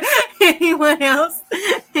 Just anyone else?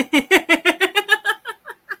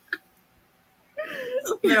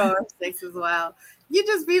 Middle Earth sex is wild. You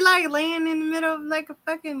just be like laying in the middle of like a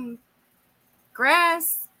fucking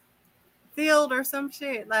grass field or some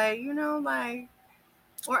shit, like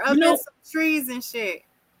or up in some trees and shit.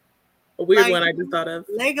 A weird one I just thought of.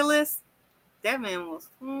 Legolas. That man was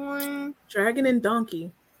fun. Dragon and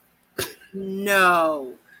donkey.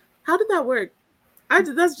 No. How did that work?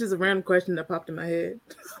 That's just a random question that popped in my head.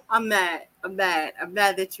 I'm mad. I'm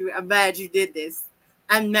mad you did this.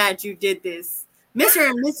 I'm mad you did this. Mr.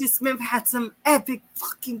 and Mrs. Smith had some epic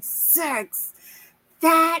fucking sex.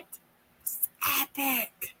 That's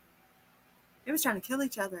epic. They was trying to kill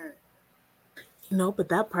each other. But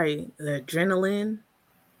that part, the adrenaline.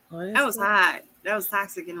 That was hot. That was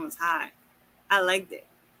toxic and it was hot. I liked it.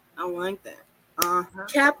 I like that.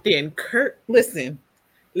 Captain Kirk. Listen.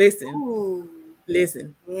 Ooh.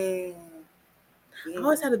 Listen. Yeah. I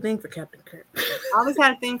always had a thing for Captain Kirk. I always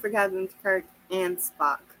had a thing for Captain Kirk and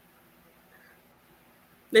Spock.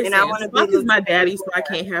 Listen, and I want to Spock is my daddy, so I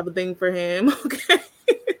can't have a thing for him. Okay.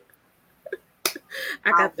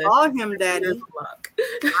 I'll call him daddy.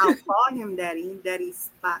 I'll call him daddy. Daddy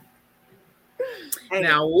Spock. Hey.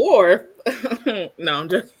 Now, Worf. No, I'm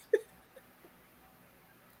joking.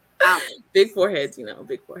 Big foreheads,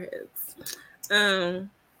 big foreheads.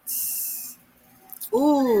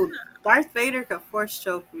 Ooh, Darth Vader could force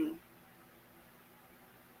choke me.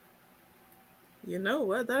 You know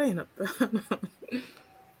what? That ain't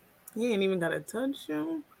he ain't even got to touch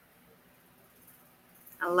you.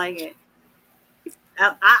 I like it.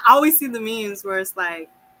 I always see the memes where it's like,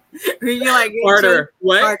 you're like, harder.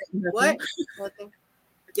 What? Harder. What? Nothing.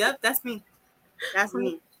 Yep, that's me. That's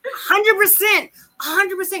me. 100%.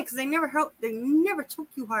 100%. Because they never choke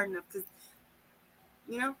you hard enough. Because,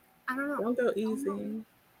 I don't know. Don't go easy.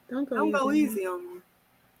 Don't go easy on me.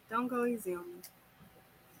 Don't go easy on me.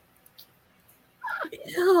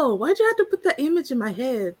 Ew, why'd you have to put that image in my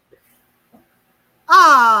head?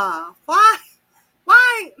 Why?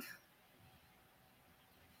 Why?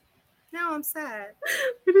 Now I'm sad.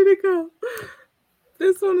 Where did it go?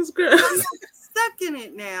 This one is gross. I'm stuck in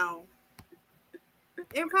it now.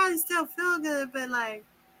 It probably still feel good, but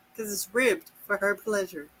because it's ribbed for her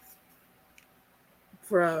pleasure.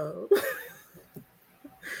 Bro.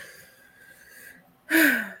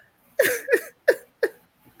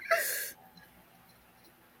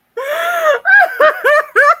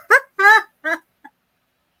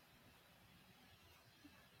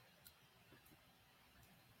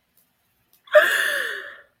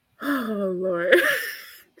 Oh, Lord.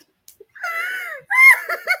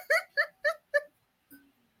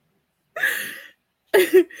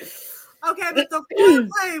 Okay, but the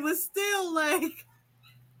foreplay was still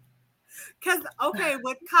because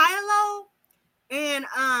with Kylo and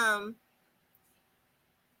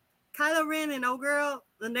Kylo Ren and old girl,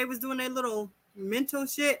 when they was doing their little mental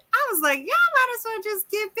shit, I was like, y'all might as well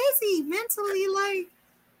just get busy mentally,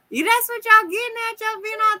 that's what y'all getting at, y'all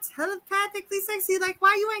being all telepathically sexy.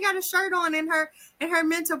 Why you ain't got a shirt on in her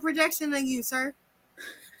mental projection of you, sir?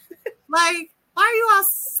 Why are you all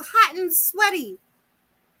hot and sweaty?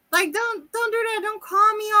 Don't do that. Don't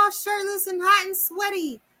call me all shirtless and hot and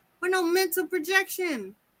sweaty with no mental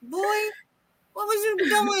projection. Boy, what was you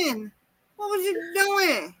doing? What was you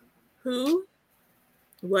doing? Who?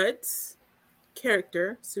 What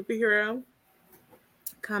character, superhero,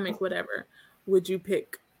 comic, whatever, would you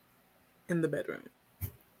pick in the bedroom?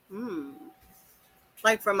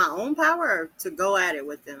 For my own power or to go at it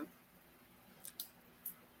with them?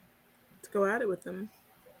 To go at it with them.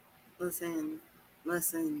 Listen.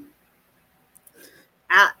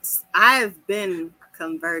 I've been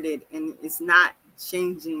converted and it's not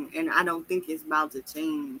changing and I don't think it's about to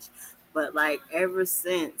change. But ever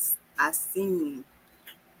since I seen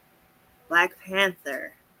Black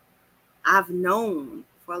Panther, I've known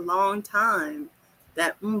for a long time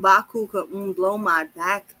that M'Baku could blow my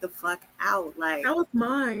back the fuck out. That was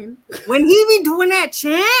mine. When he be doing that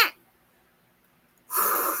chant.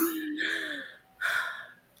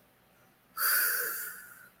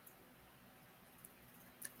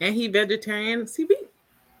 And he vegetarian, CB.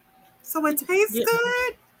 So it tastes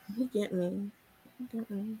good? You get me.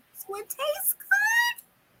 So it tastes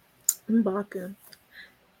good? M'Baku.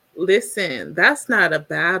 Listen, that's not a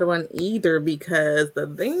bad one either because the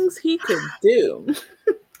things he could do.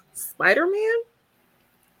 Spider-Man?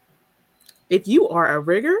 If you are a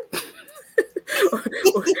rigger, or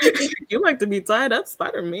you like to be tied up,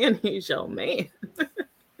 Spider-Man, he's your man.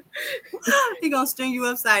 He gonna string you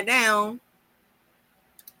upside down.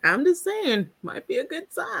 I'm just saying, might be a good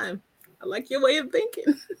time. I like your way of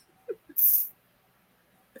thinking.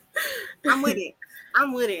 I'm with it.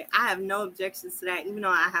 I have no objections to that, even though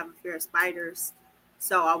I have a fear of spiders.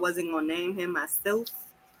 So I wasn't gonna name him myself.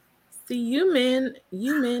 See, you men,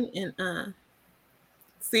 and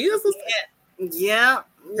see, this is yeah.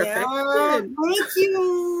 Thank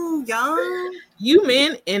you, young. You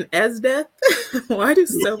men in Esdeath. Why do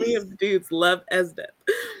so many of the dudes love Esdeath?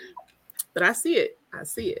 But I see it.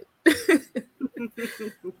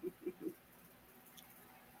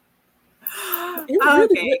 It was really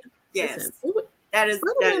Okay. good. Yes. Listen, That is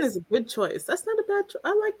Spider-Man is a good choice. That's not a bad choice.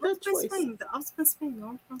 I like that choice. Optimus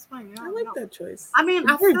Prime. I like that choice. I mean,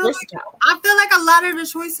 It's I very feel versatile. like a lot of the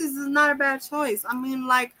choices is not a bad choice. I mean,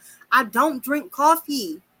 like, I don't drink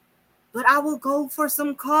coffee, but I will go for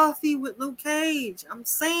some coffee with Luke Cage. I'm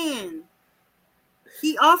saying.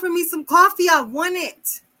 He offered me some coffee. I want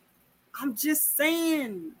it. I'm just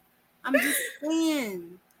saying.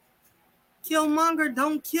 Killmonger,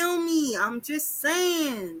 don't kill me. I'm just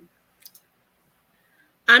saying.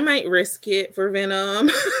 I might risk it for Venom.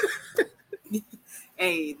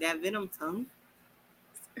 Hey, that Venom tongue.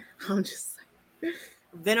 I'm just saying.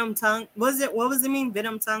 Venom tongue. What was it mean?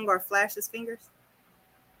 Venom tongue or Flash's fingers?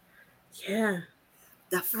 Yeah.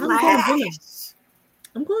 The I'm going Venom. Flash.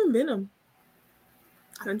 I'm going Venom.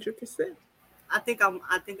 100%.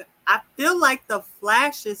 I feel like the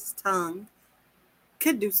Flash's tongue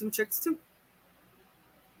could do some tricks too.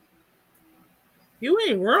 You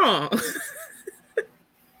ain't wrong.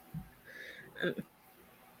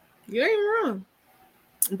 You ain't wrong.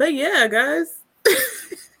 But yeah, guys.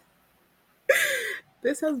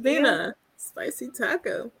 This has been a spicy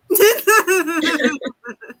taco. He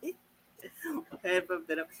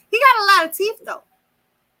got a lot of teeth though.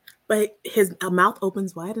 But his mouth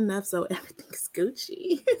opens wide enough so everything's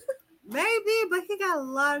Gucci. Maybe, but he got a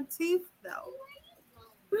lot of teeth though.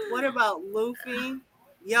 What about Luffy?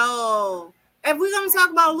 Yo, if we're gonna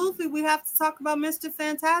talk about Luffy, we have to talk about Mr.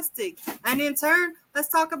 Fantastic, and in turn, let's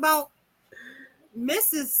talk about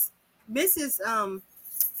Mrs.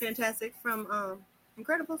 Fantastic from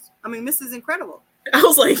Incredibles. I mean, Mrs. Incredible. I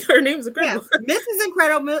was like, her name's Incredible. Yeah, Mrs.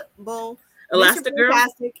 Incredible, Elastigirl,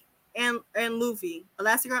 Fantastic, and Luffy.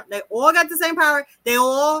 Elastigirl. They all got the same power. They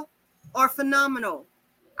all are phenomenal.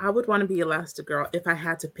 I would want to be Elastigirl if I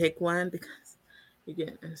had to pick one because you're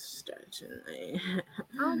getting a stretch. I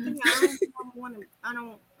don't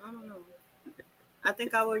know. I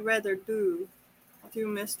think I would rather do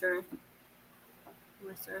Mr.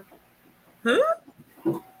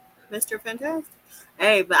 Fantastic.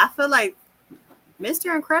 Hey, but I feel like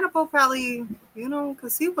Mr. Incredible probably,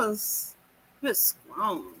 because he was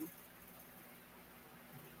strong.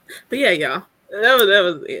 But yeah, y'all, that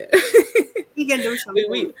was it. He can do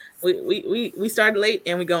something. We started late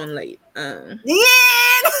and we going late.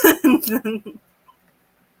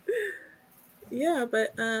 Yeah,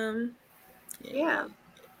 but yeah.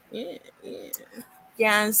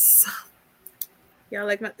 Yes. Y'all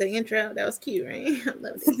like the intro? That was cute, right? I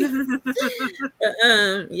loved it. But,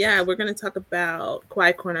 yeah, we're gonna talk about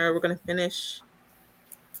Quiet Corner. We're gonna finish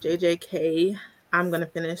JJK. I'm gonna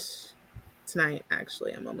finish tonight.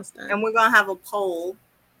 Actually, I'm almost done. And we're gonna have a poll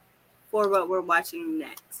for what we're watching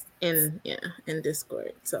next in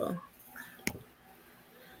Discord. So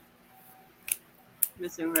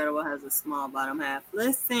Mr. Incredible has a small bottom half.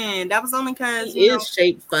 Listen, that was only because he is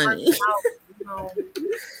shaped funny.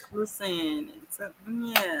 Listen,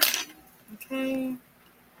 yeah. Okay.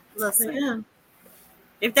 Listen. Yeah.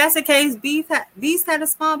 If that's the case, Beast had a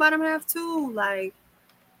small bottom half too. Like,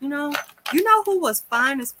 you know who was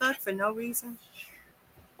fine as fuck for no reason?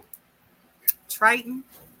 Triton,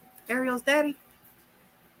 Ariel's daddy.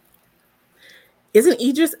 Isn't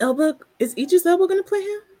Idris Elba? Is Idris Elba gonna play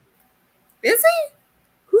him? Is he?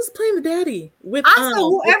 Who's playing the daddy? With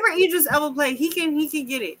whoever Idris Elba play, he can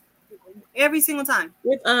get it every single time.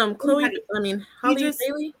 With Chloe. Holly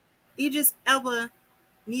Bailey. Idris Elba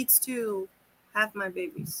needs to have my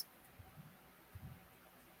babies.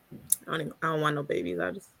 I don't want no babies.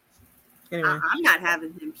 Anyway. I'm not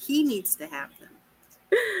having them. He needs to have them.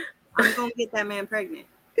 I'm gonna get that man pregnant.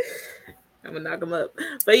 I'm gonna knock him up.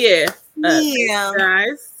 But yeah,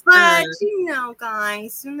 guys. But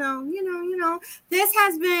guys, this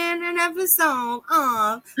has been an episode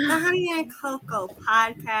of the Honey and Cocoa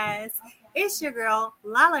podcast. It's your girl,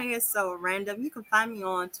 Lala is so random. You can find me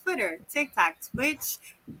on Twitter, TikTok, Twitch,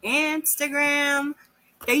 Instagram,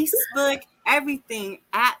 Facebook, everything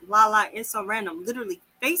at Lala is so random. Literally,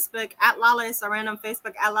 Facebook at Lala is so random,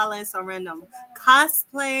 Facebook at Lala is so random.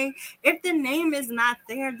 Cosplay. If the name is not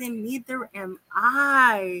there, then neither am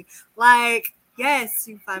I. Like, yes,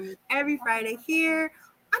 you find me every Friday here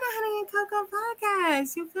on the Honey and Cocoa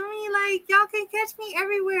podcast. You feel me? Like, y'all can catch me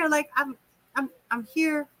everywhere. Like, I'm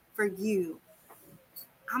here for you.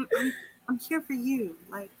 I'm here for you.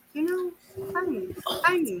 Like, find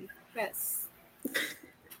me. Yes. I'm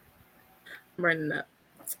writing up.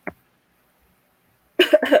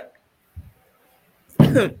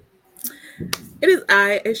 It is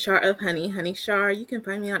I, a Shar of Honey Shar. You can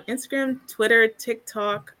find me on Instagram, Twitter,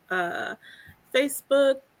 TikTok,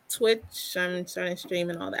 Facebook, Twitch. I'm starting to stream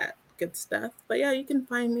and all that good stuff. But yeah, you can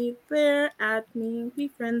find me there. Add me, be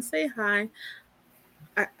friends, say hi.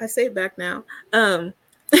 I say it back now. I'm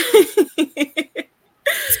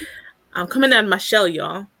coming out of my shell,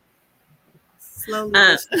 y'all. Slowly.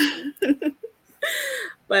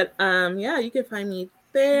 But But yeah, you can find me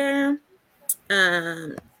there.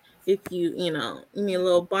 If you need a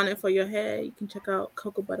little bonnet for your hair, you can check out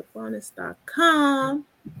cocobutterbonnets.com.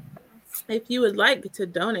 If you would like to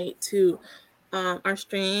donate to our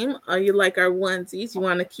stream, or you like our onesies, you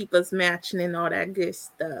want to keep us matching and all that good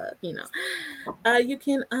stuff, you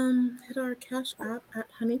can hit our Cash App at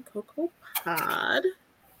Honey Cocoa Pod.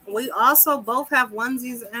 we also both have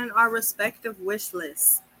onesies in our respective wish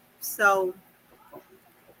lists. So,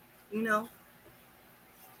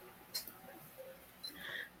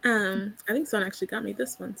 I think someone actually got me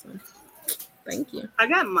this one, so thank you. I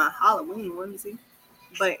got my Halloween onesie,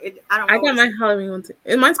 but I don't know. I got my Halloween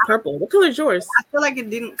onesie. Mine's purple. What color is yours? I feel like it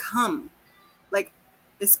didn't come. Like,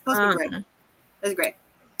 it's supposed to be gray. It's gray.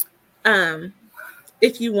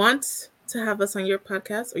 If you want to have us on your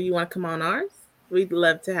podcast or you want to come on ours, we'd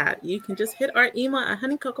love to have you. You can just hit our email at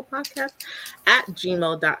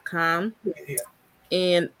honeycocopodcast@gmail.com.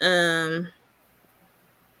 And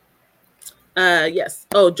yes.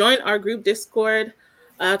 Oh, join our group Discord,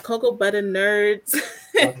 Cocoa Butter Nerds.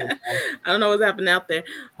 I don't know what's happening out there.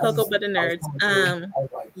 Cocoa Butter Nerds.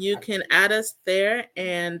 You can add us there,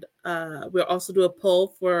 and we'll also do a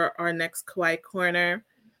poll for our next Kawaii Corner.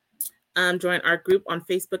 Join our group on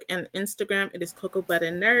Facebook and Instagram. It is Cocoa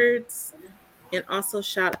Butter Nerds. And also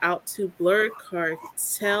shout out to Blurred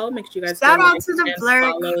Cartel. Make sure you guys shout out to the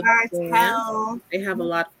Blurred Cartel. They have a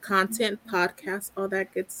lot of content, podcasts, all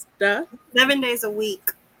that good stuff. 7 days a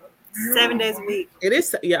week. 7 days a week. It is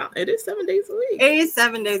 7 days a week. It is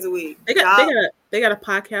 7 days a week. They got a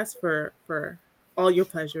podcast for all your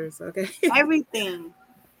pleasures. Okay. Everything.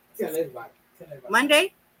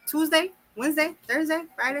 Monday, Tuesday, Wednesday, Thursday,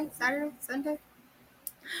 Friday, Saturday, Sunday.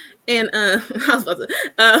 And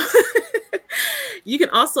you can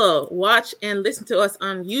also watch and listen to us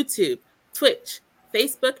on YouTube, Twitch,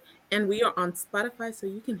 Facebook, and we are on Spotify, so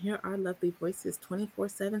you can hear our lovely voices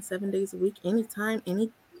 24/7, 7 days a week, anytime,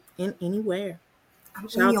 anywhere.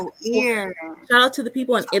 Shout out to the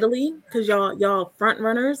people in Italy, because y'all front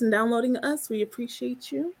runners and downloading us. We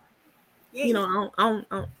appreciate you. Yeah.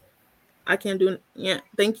 I can't do it. Yeah,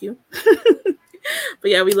 thank you. But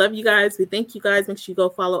yeah, we love you guys. We thank you guys. Make sure you go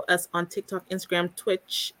follow us on TikTok, Instagram,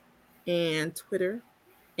 Twitch, and Twitter,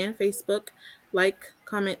 and Facebook. Like,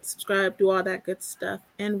 comment, subscribe, do all that good stuff.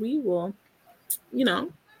 And we will,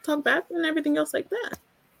 talk back and everything else like that.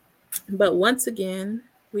 But once again,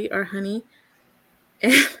 we are Honey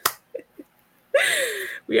and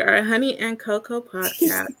Cocoa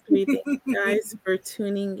Podcast. We thank you guys for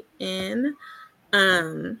tuning in.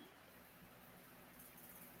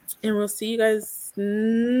 And we'll see you guys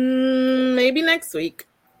maybe next week.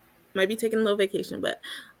 Might be taking a little vacation, but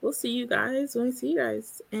we'll see you guys when we see you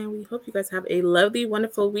guys. And we hope you guys have a lovely,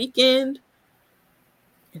 wonderful weekend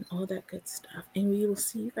and all that good stuff. And we will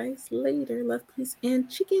see you guys later. Love, peace, and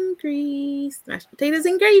chicken grease. Mashed potatoes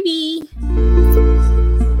and gravy.